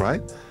parent,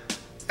 right?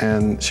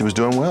 And she was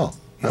doing well.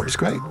 That was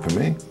great for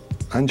me.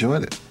 I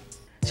enjoyed it.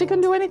 She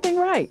couldn't do anything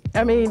right.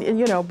 I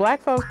mean,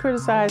 black folks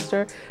criticized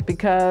her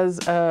because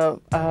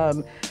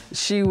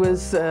she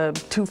was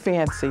too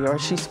fancy, or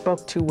she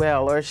spoke too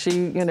well, or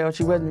she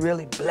wasn't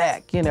really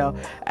black,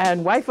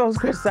 And white folks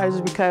criticized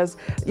her because,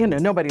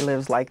 nobody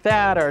lives like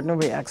that, or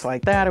nobody acts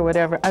like that, or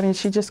whatever. I mean,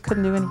 she just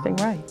couldn't do anything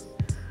right.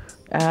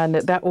 And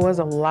that was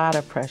a lot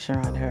of pressure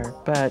on her,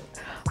 but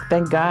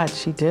thank God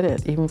she did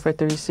it, even for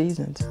 3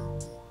 seasons.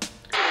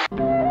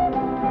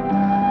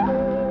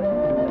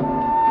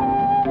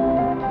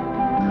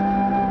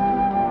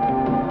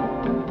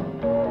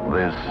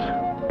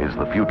 is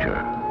the future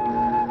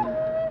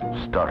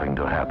starting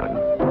to happen.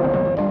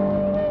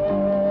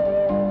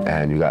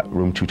 And you got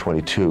Room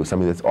 222,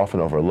 something that's often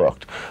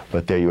overlooked.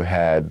 But there you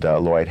had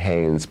Lloyd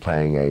Haynes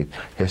playing a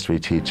history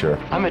teacher.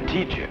 I'm a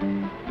teacher.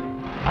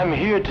 I'm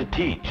here to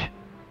teach.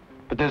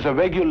 But there's a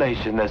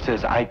regulation that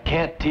says I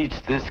can't teach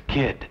this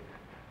kid,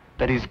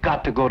 that he's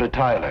got to go to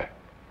Tyler.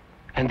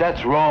 And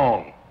that's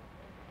wrong.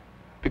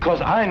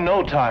 Because I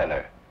know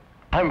Tyler.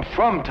 I'm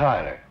from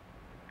Tyler.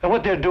 And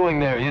what they're doing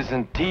there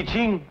isn't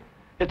teaching,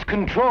 it's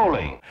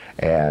controlling.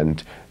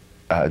 And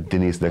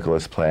Denise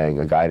Nicholas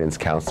playing a guidance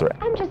counselor.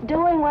 I'm just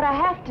doing what I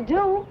have to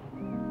do.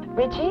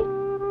 Richie,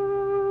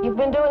 you've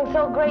been doing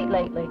so great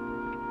lately.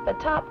 The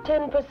top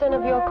 10%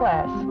 of your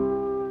class.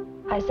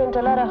 I sent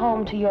a letter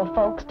home to your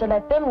folks to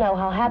let them know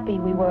how happy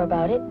we were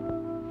about it,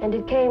 and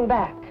it came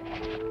back.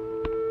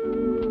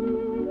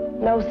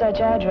 No such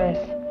address.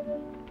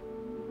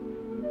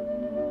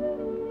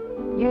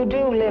 You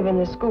do live in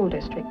the school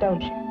district,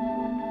 don't you?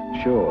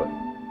 Sure.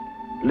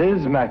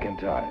 Liz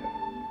McIntyre,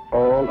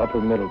 all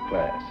upper middle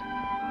class.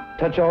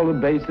 Touch all the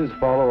bases,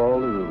 follow all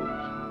the rules.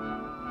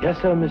 Yes,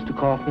 sir, Mr.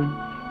 Kaufman.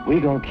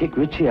 We're gonna kick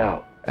Richie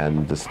out.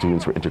 And the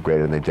students were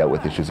integrated and they dealt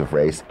with issues of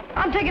race.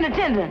 I'm taking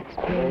attendance.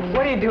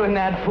 What are you doing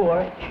that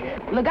for?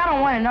 Look, I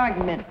don't want an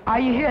argument. Are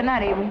you here or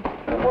not, Avery?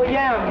 Well,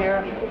 yeah, I'm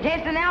here.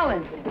 Jason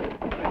Allen.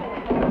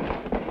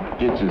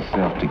 Get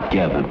yourself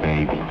together,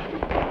 baby.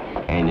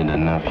 Ain't it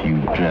enough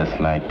you dress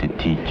like the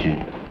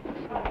teacher?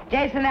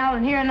 Jason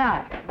Allen here or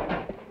not?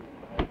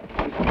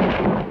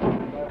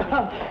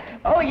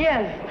 Oh,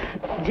 yes.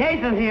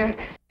 Jason's here.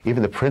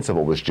 Even the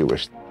principal was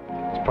Jewish.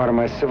 As part of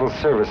my civil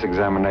service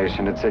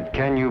examination, it said,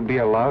 can you be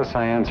a louse?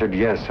 I answered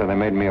yes, so they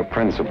made me a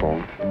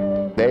principal.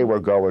 They were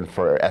going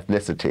for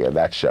ethnicity in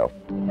that show.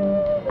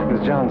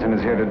 Miss Johnson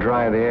is here to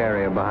dry the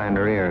area behind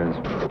her ears.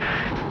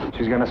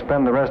 She's going to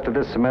spend the rest of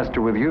this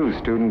semester with you,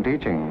 student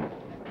teaching.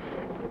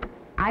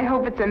 I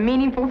hope it's a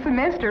meaningful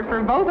semester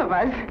for both of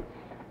us.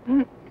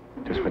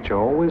 Just what you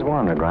always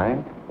wanted,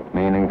 right?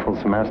 Meaningful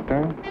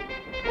semester?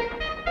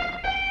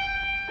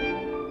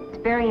 It's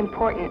very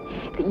important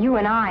that you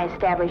and I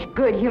establish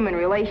good human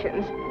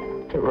relations.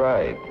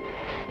 Right.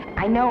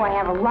 I know I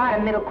have a lot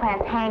of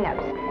middle-class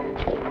hang-ups.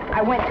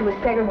 I went to a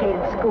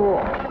segregated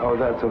school. Oh,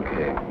 that's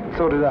okay.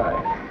 So did I.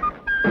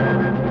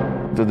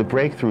 The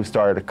breakthrough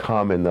started to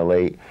come in the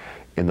late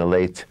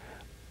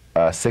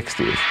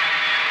 60s.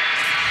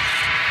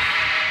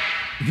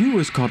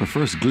 Viewers caught a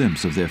first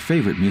glimpse of their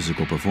favorite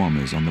musical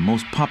performers on the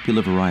most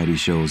popular variety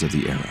shows of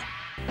the era.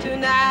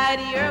 Tonight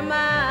you're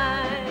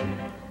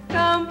mine,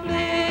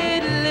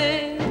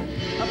 completely.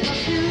 A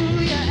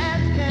peculiar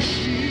as can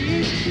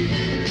be.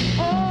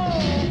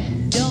 Oh,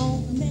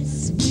 don't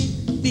mess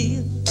with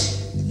Bill.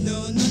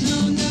 No, no,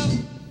 no, no.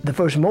 The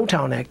first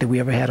Motown act that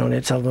we ever had on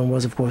Ed Sullivan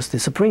was, of course, the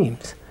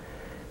Supremes.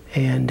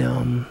 And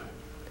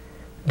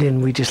then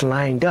we just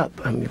lined up.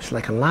 I mean, it was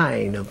like a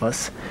line of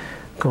us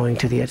going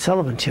to the Ed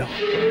Sullivan Show.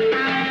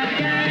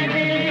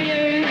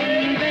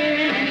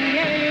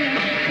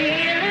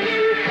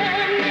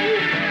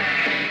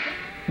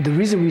 The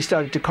reason we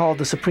started to call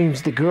the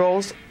Supremes the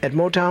girls at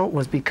Motown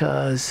was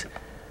because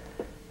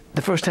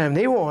the first time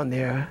they were on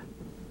there,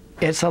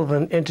 Ed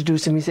Sullivan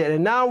introduced them. He said,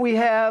 and now we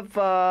have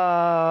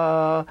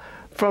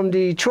from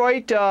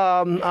Detroit,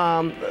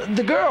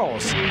 the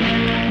girls.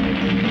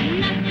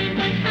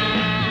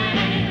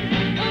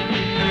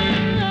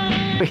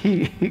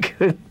 He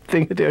couldn't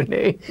think of their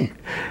name.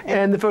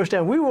 And the first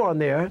time we were on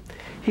there,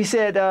 he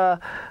said,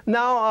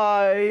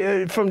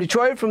 now from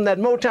Detroit, from that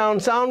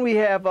Motown sound, we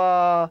have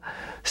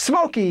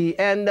Smokey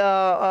and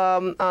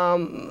the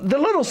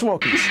Little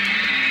Smokies.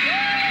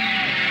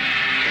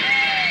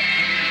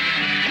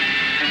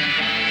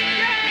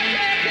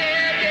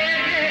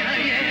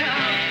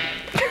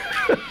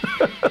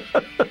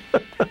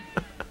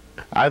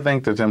 I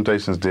think the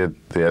Temptations did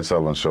the Ed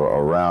Sullivan Show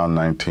around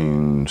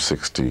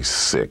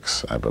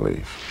 1966, I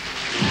believe.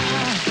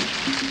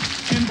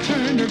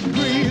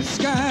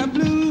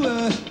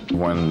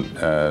 When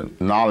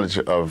knowledge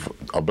of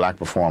a black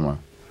performer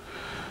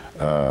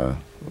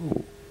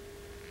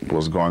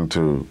was going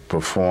to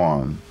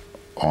perform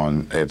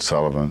on Ed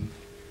Sullivan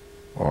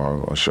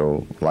or a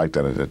show like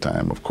that at the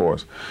time, of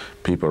course,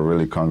 people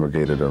really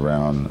congregated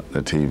around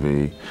the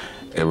TV.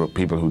 It were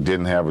people who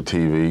didn't have a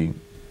TV.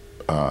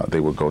 They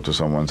would go to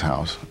someone's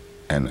house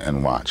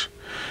and watch.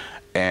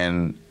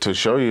 And to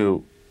show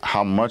you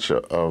how much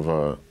of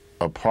a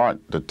part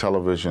the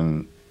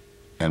television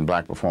and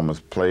black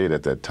performers played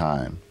at that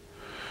time,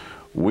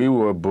 we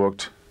were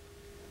booked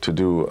to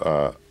do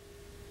a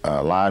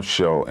live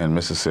show in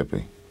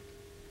Mississippi.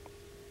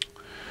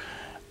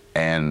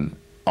 And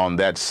on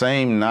that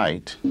same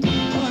night,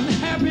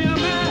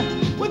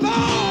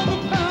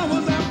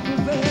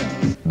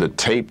 the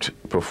taped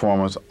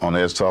performance on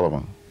Ed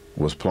Sullivan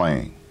was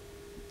playing.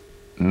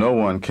 No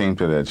one came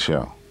to that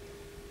show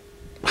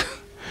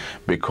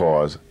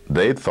because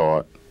they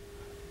thought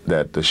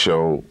that the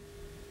show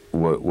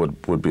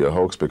would be a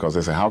hoax, because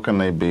they said, how can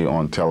they be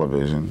on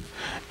television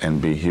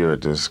and be here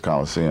at this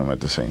Coliseum at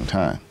the same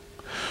time?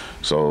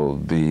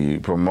 So the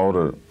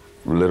promoter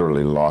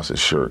literally lost his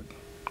shirt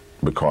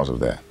because of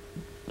that,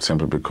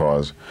 simply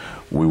because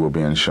we were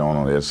being shown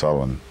on Ed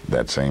Sullivan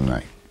that same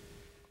night.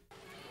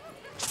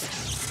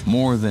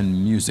 More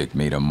than music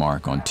made a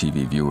mark on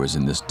TV viewers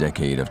in this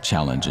decade of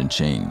challenge and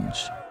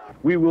change.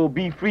 We will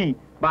be free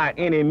by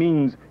any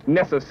means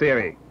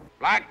necessary.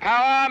 Black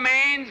power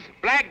means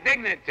black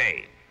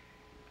dignity.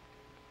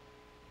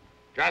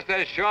 Just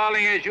as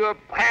surely as you're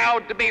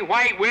proud to be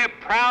white, we're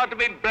proud to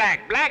be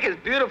black. Black is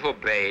beautiful,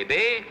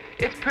 baby.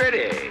 It's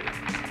pretty.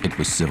 It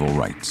was civil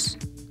rights.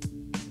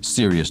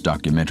 Serious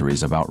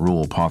documentaries about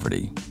rural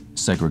poverty,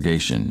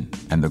 segregation,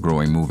 and the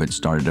growing movement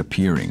started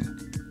appearing.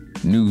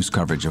 News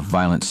coverage of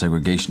violent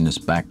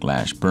segregationist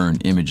backlash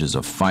burned images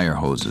of fire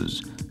hoses,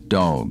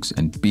 dogs,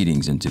 and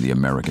beatings into the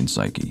American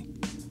psyche.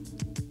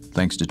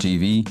 Thanks to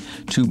TV,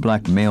 two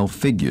black male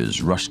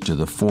figures rushed to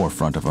the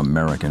forefront of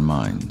American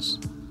minds.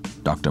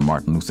 Dr.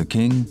 Martin Luther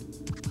King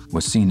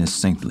was seen as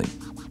saintly,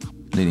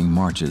 leading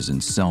marches in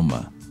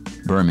Selma,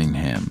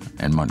 Birmingham,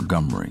 and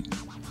Montgomery.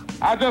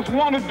 I just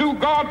want to do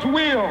God's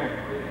will.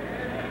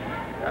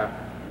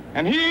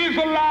 And He's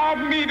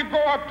allowed me to go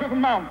up to the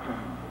mountain.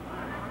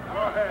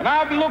 And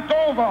I've looked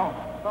over,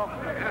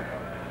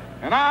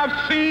 and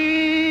I've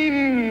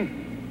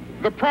seen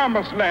the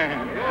promised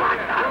land.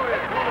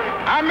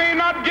 I may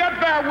not get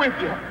there with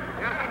you,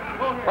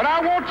 but I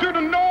want you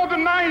to know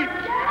tonight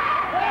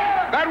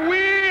that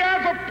we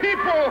as a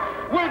people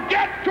will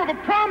get to the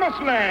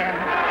promised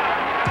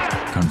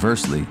land.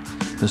 Conversely,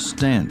 the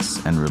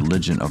stance and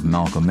religion of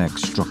Malcolm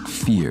X struck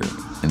fear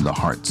in the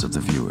hearts of the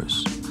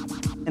viewers.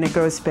 And it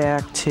goes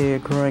back to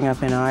growing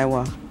up in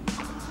Iowa.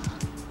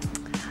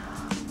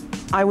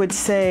 I would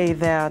say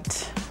that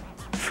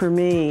for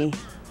me,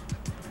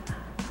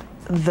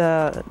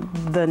 the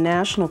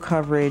national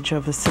coverage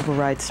of the civil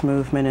rights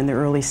movement in the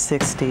early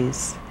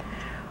 60s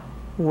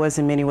was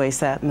in many ways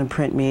that in the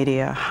print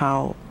media,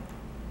 how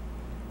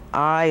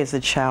I as a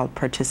child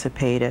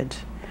participated.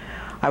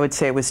 I would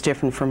say it was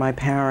different for my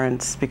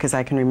parents because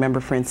I can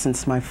remember, for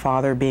instance, my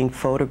father being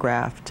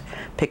photographed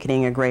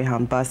picketing a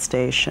Greyhound bus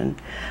station.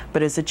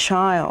 But as a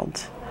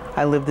child,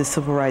 I lived the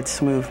civil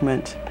rights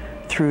movement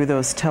through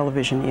those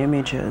television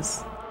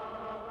images.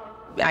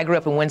 I grew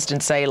up in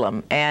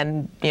Winston-Salem,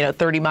 and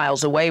 30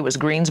 miles away was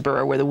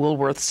Greensboro, where the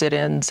Woolworth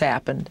sit-ins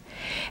happened.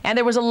 And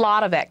there was a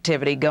lot of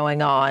activity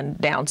going on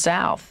down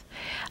south.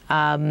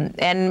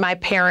 And my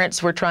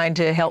parents were trying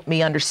to help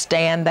me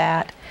understand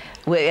that,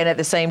 and at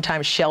the same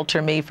time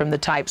shelter me from the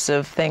types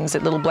of things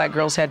that little black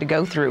girls had to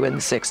go through in the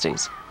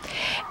 60s.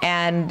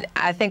 And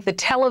I think the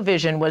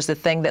television was the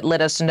thing that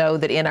let us know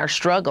that in our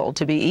struggle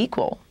to be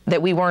equal,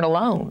 that we weren't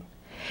alone.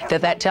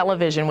 That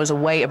television was a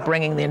way of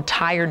bringing the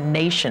entire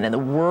nation and the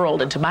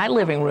world into my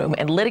living room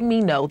and letting me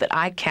know that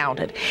I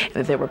counted,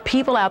 that there were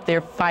people out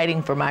there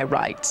fighting for my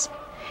rights.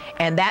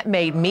 And that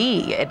made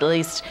me, at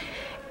least,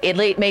 it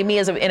made me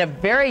in a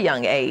very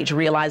young age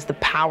realize the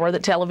power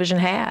that television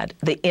had,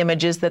 the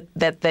images that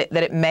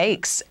it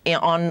makes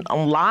on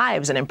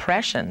lives and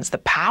impressions, the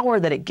power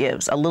that it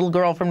gives a little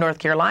girl from North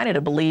Carolina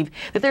to believe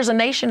that there's a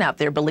nation out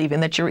there believing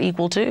that you're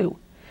equal too.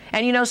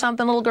 And you know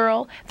something, little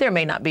girl? There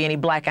may not be any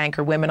black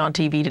anchor women on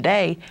TV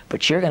today,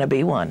 but you're going to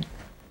be one.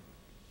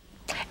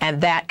 And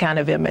that kind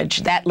of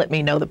image, that let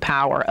me know the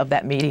power of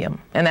that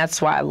medium. And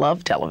that's why I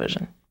love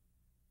television.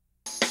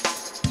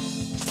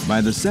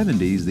 By the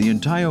 70s, the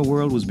entire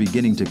world was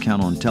beginning to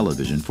count on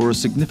television for a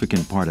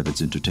significant part of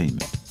its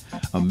entertainment.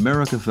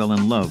 America fell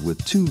in love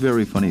with two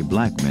very funny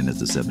black men as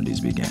the 70s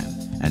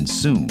began. And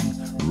soon,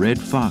 Red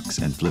Fox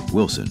and Flip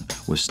Wilson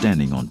were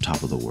standing on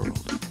top of the world.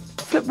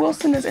 Flip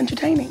Wilson is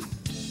entertaining.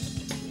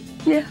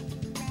 Yeah.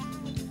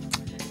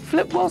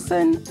 Flip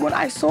Wilson, when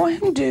I saw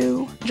him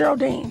do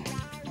Geraldine,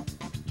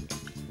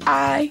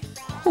 I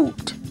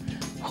hooped.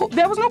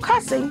 There was no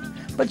cussing,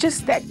 but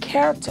just that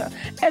character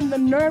and the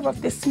nerve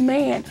of this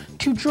man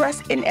to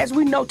dress in, as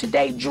we know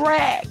today,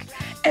 drag,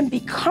 and be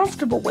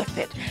comfortable with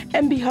it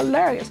and be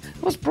hilarious.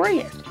 It was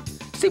brilliant.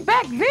 See,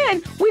 back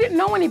then, we didn't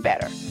know any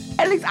better.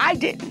 At least I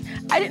didn't.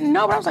 I didn't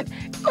know, but I was like,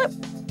 look,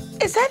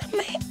 is that a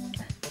man?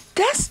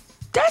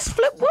 That's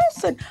Flip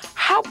Wilson.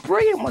 How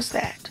brilliant was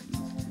that?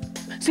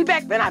 See,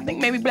 back then, I think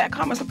maybe black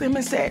comics looked at him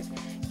and said,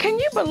 can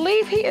you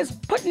believe he is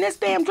putting this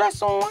damn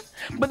dress on?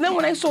 But then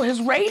when they saw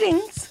his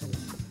ratings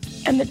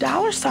and the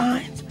dollar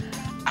signs,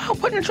 oh,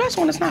 putting a dress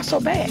on is not so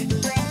bad.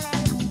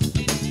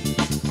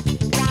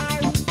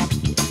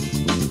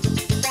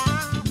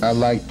 I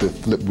liked the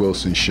Flip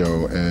Wilson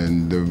show,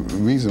 and the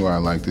reason why I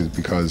liked it is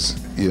because,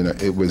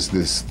 it was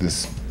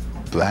this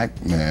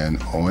black man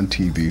on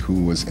TV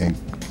who was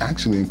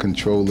actually in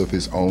control of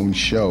his own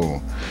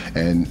show,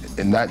 and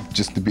not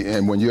just to be.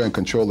 And when you're in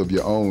control of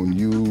your own,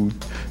 you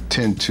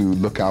tend to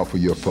look out for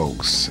your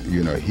folks.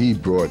 He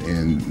brought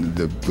in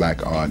the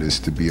black artists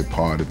to be a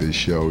part of his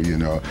show.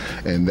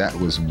 And that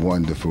was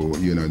wonderful.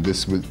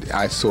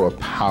 I saw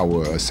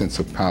a sense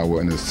of power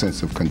and a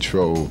sense of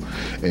control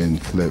in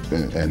Flip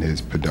and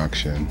his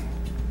production.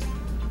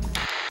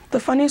 The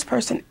funniest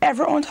person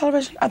ever on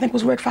television, I think,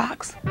 was Red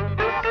Fox.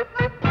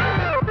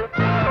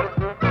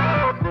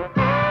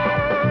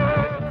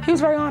 He was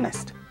very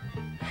honest.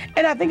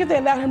 And I think if they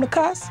allowed him to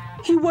cuss,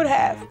 he would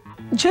have.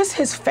 Just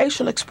his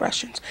facial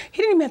expressions.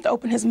 He didn't even have to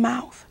open his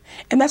mouth.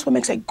 And that's what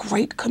makes a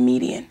great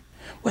comedian,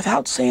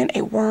 without saying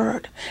a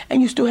word.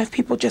 And you still have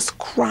people just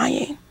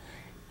crying.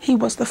 He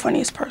was the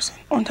funniest person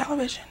on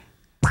television.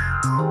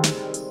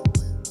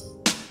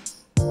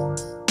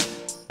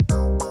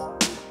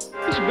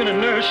 It's been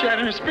a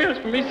nerve-shattering experience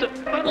for me, so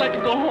I'd like to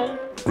go home.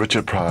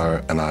 Richard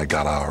Pryor and I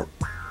got our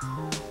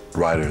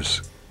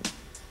writers'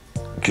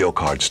 guild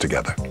cards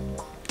together,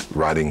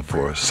 writing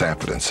for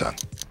Sanford and Son.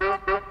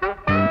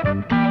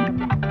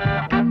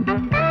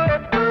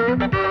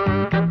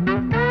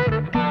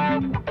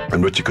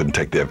 And Richard couldn't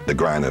take the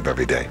grind of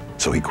every day,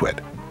 so he quit.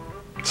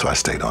 So I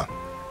stayed on.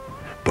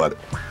 But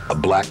a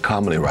black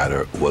comedy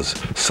writer was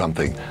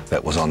something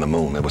that was on the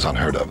moon. It was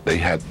unheard of. They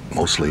had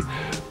mostly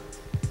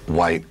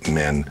white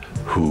men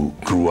who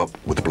grew up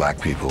with black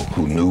people,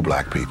 who knew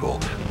black people,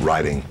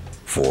 writing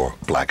for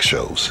black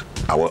shows.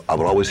 I would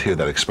always hear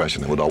that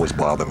expression. It would always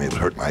bother me. It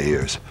would hurt my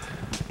ears.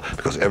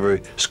 Because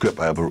every script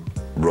I ever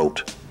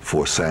wrote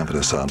for Sanford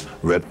and Son,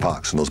 Red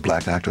Fox and those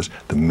black actors,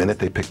 the minute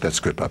they picked that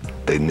script up,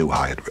 they knew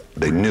I had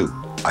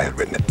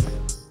written it.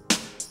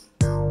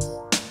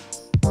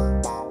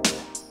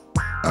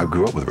 I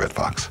grew up with Red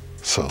Fox,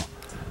 so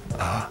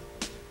I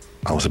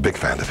was a big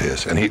fan of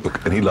his, and he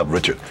loved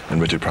Richard,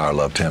 and Richard Pryor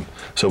loved him,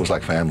 so it was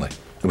like family.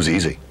 It was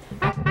easy.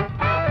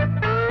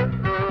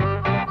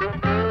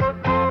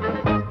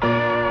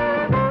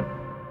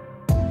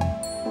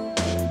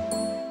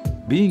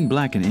 Being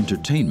black in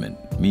entertainment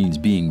means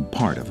being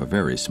part of a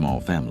very small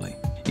family,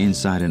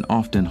 inside an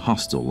often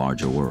hostile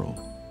larger world.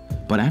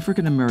 But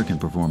African-American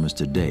performers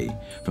today,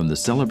 from the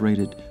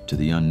celebrated to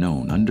the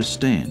unknown,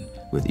 understand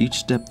with each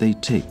step they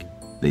take,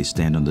 they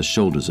stand on the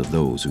shoulders of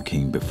those who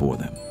came before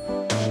them.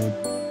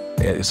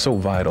 It's so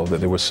vital that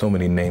there were so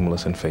many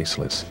nameless and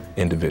faceless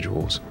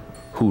individuals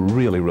who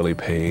really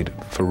paid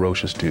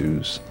ferocious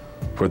dues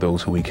for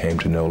those who we came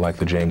to know, like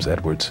the James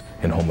Edwards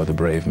in Home of the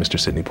Brave, Mr.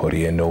 Sidney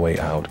Poitier in No Way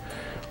Out,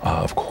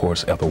 of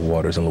course, Ethel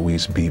Waters and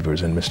Louise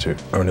Beavers and Mr.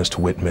 Ernest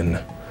Whitman,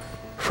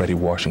 Freddie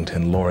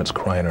Washington, Lawrence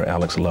Kreiner,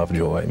 Alex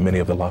Lovejoy, many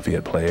of the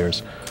Lafayette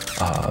players.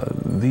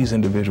 These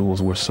individuals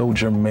were so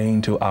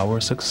germane to our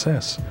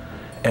success,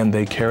 and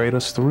they carried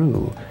us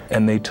through,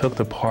 and they took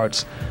the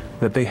parts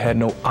that they had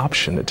no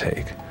option to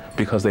take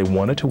because they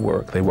wanted to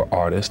work, they were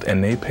artists,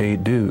 and they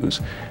paid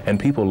dues. And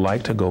people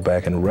like to go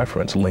back and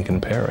reference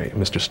Lincoln Perry,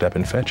 Mr.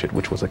 Stepin Fetchit,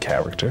 which was a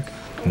character,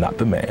 not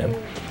the man.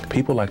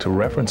 People like to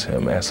reference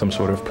him as some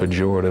sort of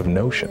pejorative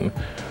notion,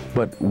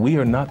 but we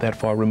are not that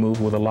far removed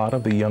with a lot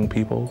of the young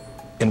people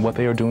in what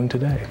they are doing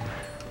today.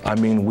 I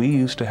mean, we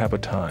used to have a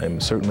time,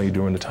 certainly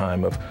during the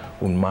time of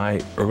my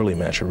early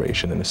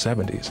maturation in the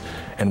 70s,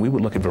 and we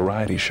would look at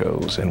variety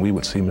shows and we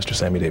would see Mr.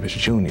 Sammy Davis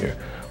Jr.,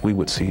 we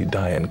would see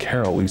Diane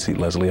Carroll, we'd see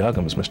Leslie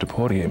Uggams, Mr.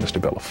 Poitier,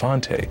 Mr.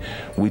 Belafonte,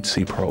 we'd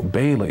see Pearl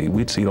Bailey,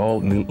 we'd see all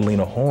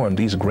Lena Horne,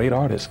 these great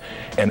artists,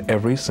 and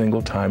every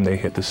single time they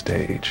hit the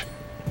stage,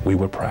 we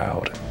were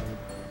proud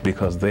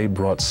because they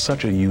brought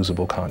such a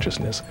usable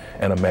consciousness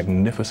and a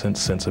magnificent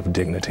sense of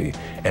dignity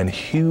and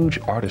huge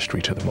artistry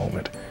to the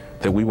moment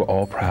that we were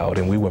all proud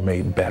and we were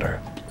made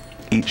better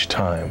each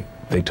time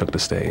they took the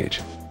stage.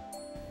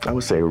 I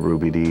would say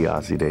Ruby Dee,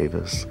 Ossie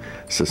Davis,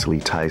 Cicely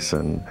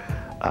Tyson,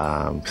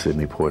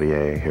 Sidney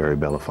Poitier, Harry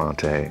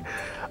Belafonte,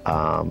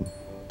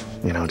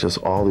 you know, just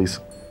all these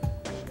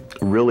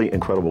really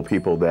incredible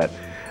people that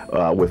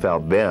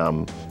without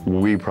them,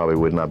 we probably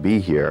would not be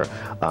here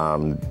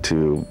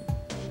to,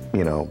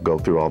 you know, go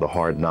through all the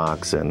hard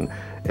knocks and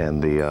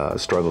the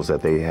struggles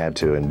that they had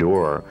to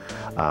endure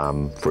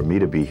for me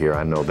to be here.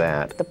 I know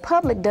that. The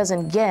public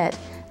doesn't get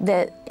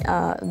that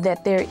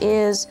that there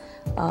is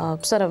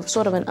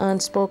sort of an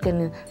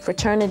unspoken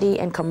fraternity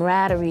and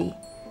camaraderie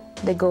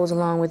that goes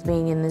along with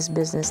being in this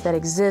business that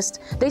exists.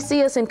 They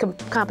see us in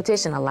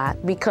competition a lot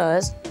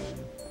because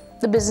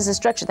the business is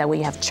structured that way.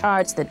 You have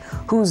charts that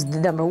who's the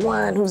number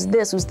one, who's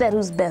this, who's that,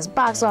 who's best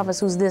box office,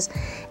 who's this.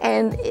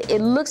 And it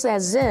looks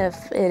as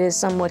if it is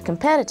somewhat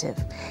competitive.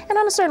 And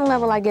on a certain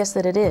level, I guess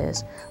that it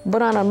is.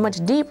 But on a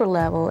much deeper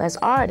level, as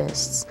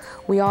artists,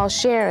 we all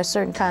share a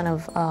certain kind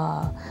of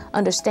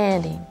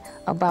understanding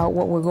about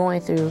what we're going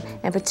through,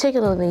 and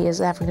particularly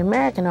as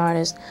African-American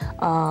artists,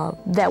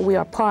 that we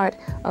are part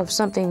of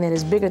something that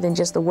is bigger than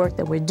just the work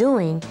that we're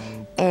doing,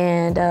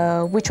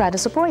 and we try to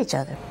support each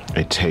other.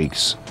 It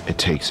takes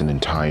an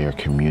entire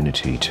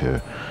community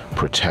to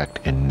protect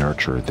and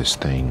nurture this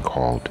thing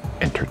called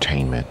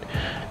entertainment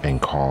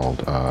and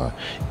called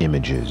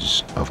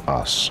images of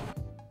us.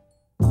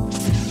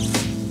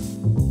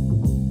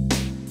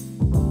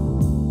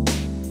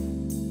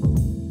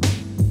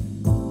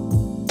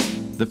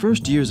 The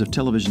first years of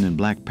television in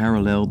black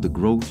paralleled the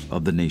growth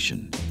of the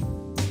nation.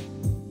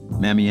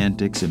 Mammy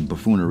antics and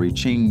buffoonery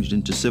changed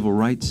into civil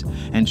rights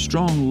and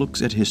strong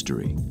looks at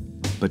history.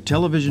 But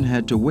television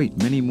had to wait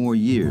many more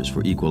years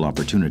for equal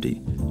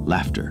opportunity,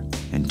 laughter,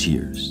 and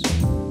tears.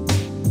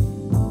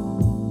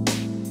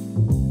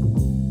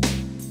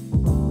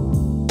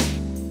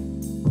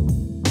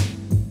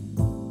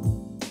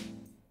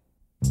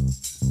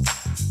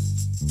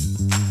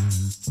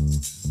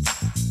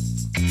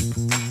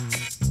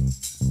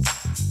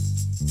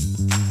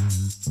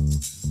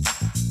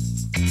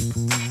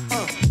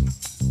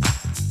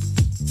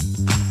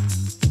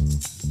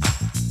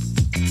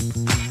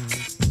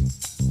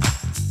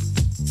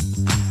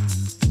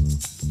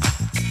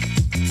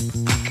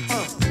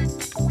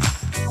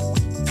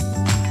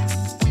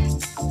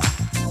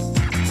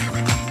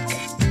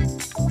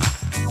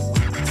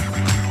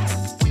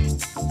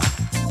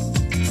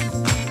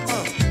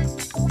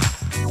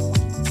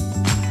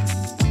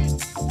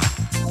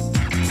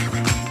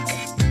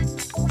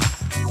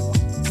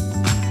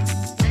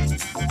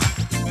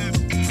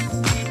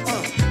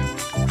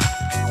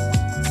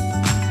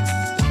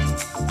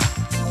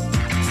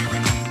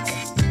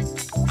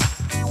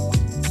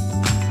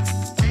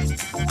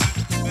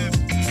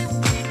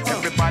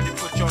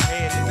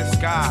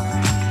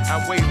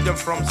 I wave them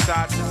from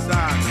side to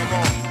side.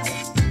 Come on.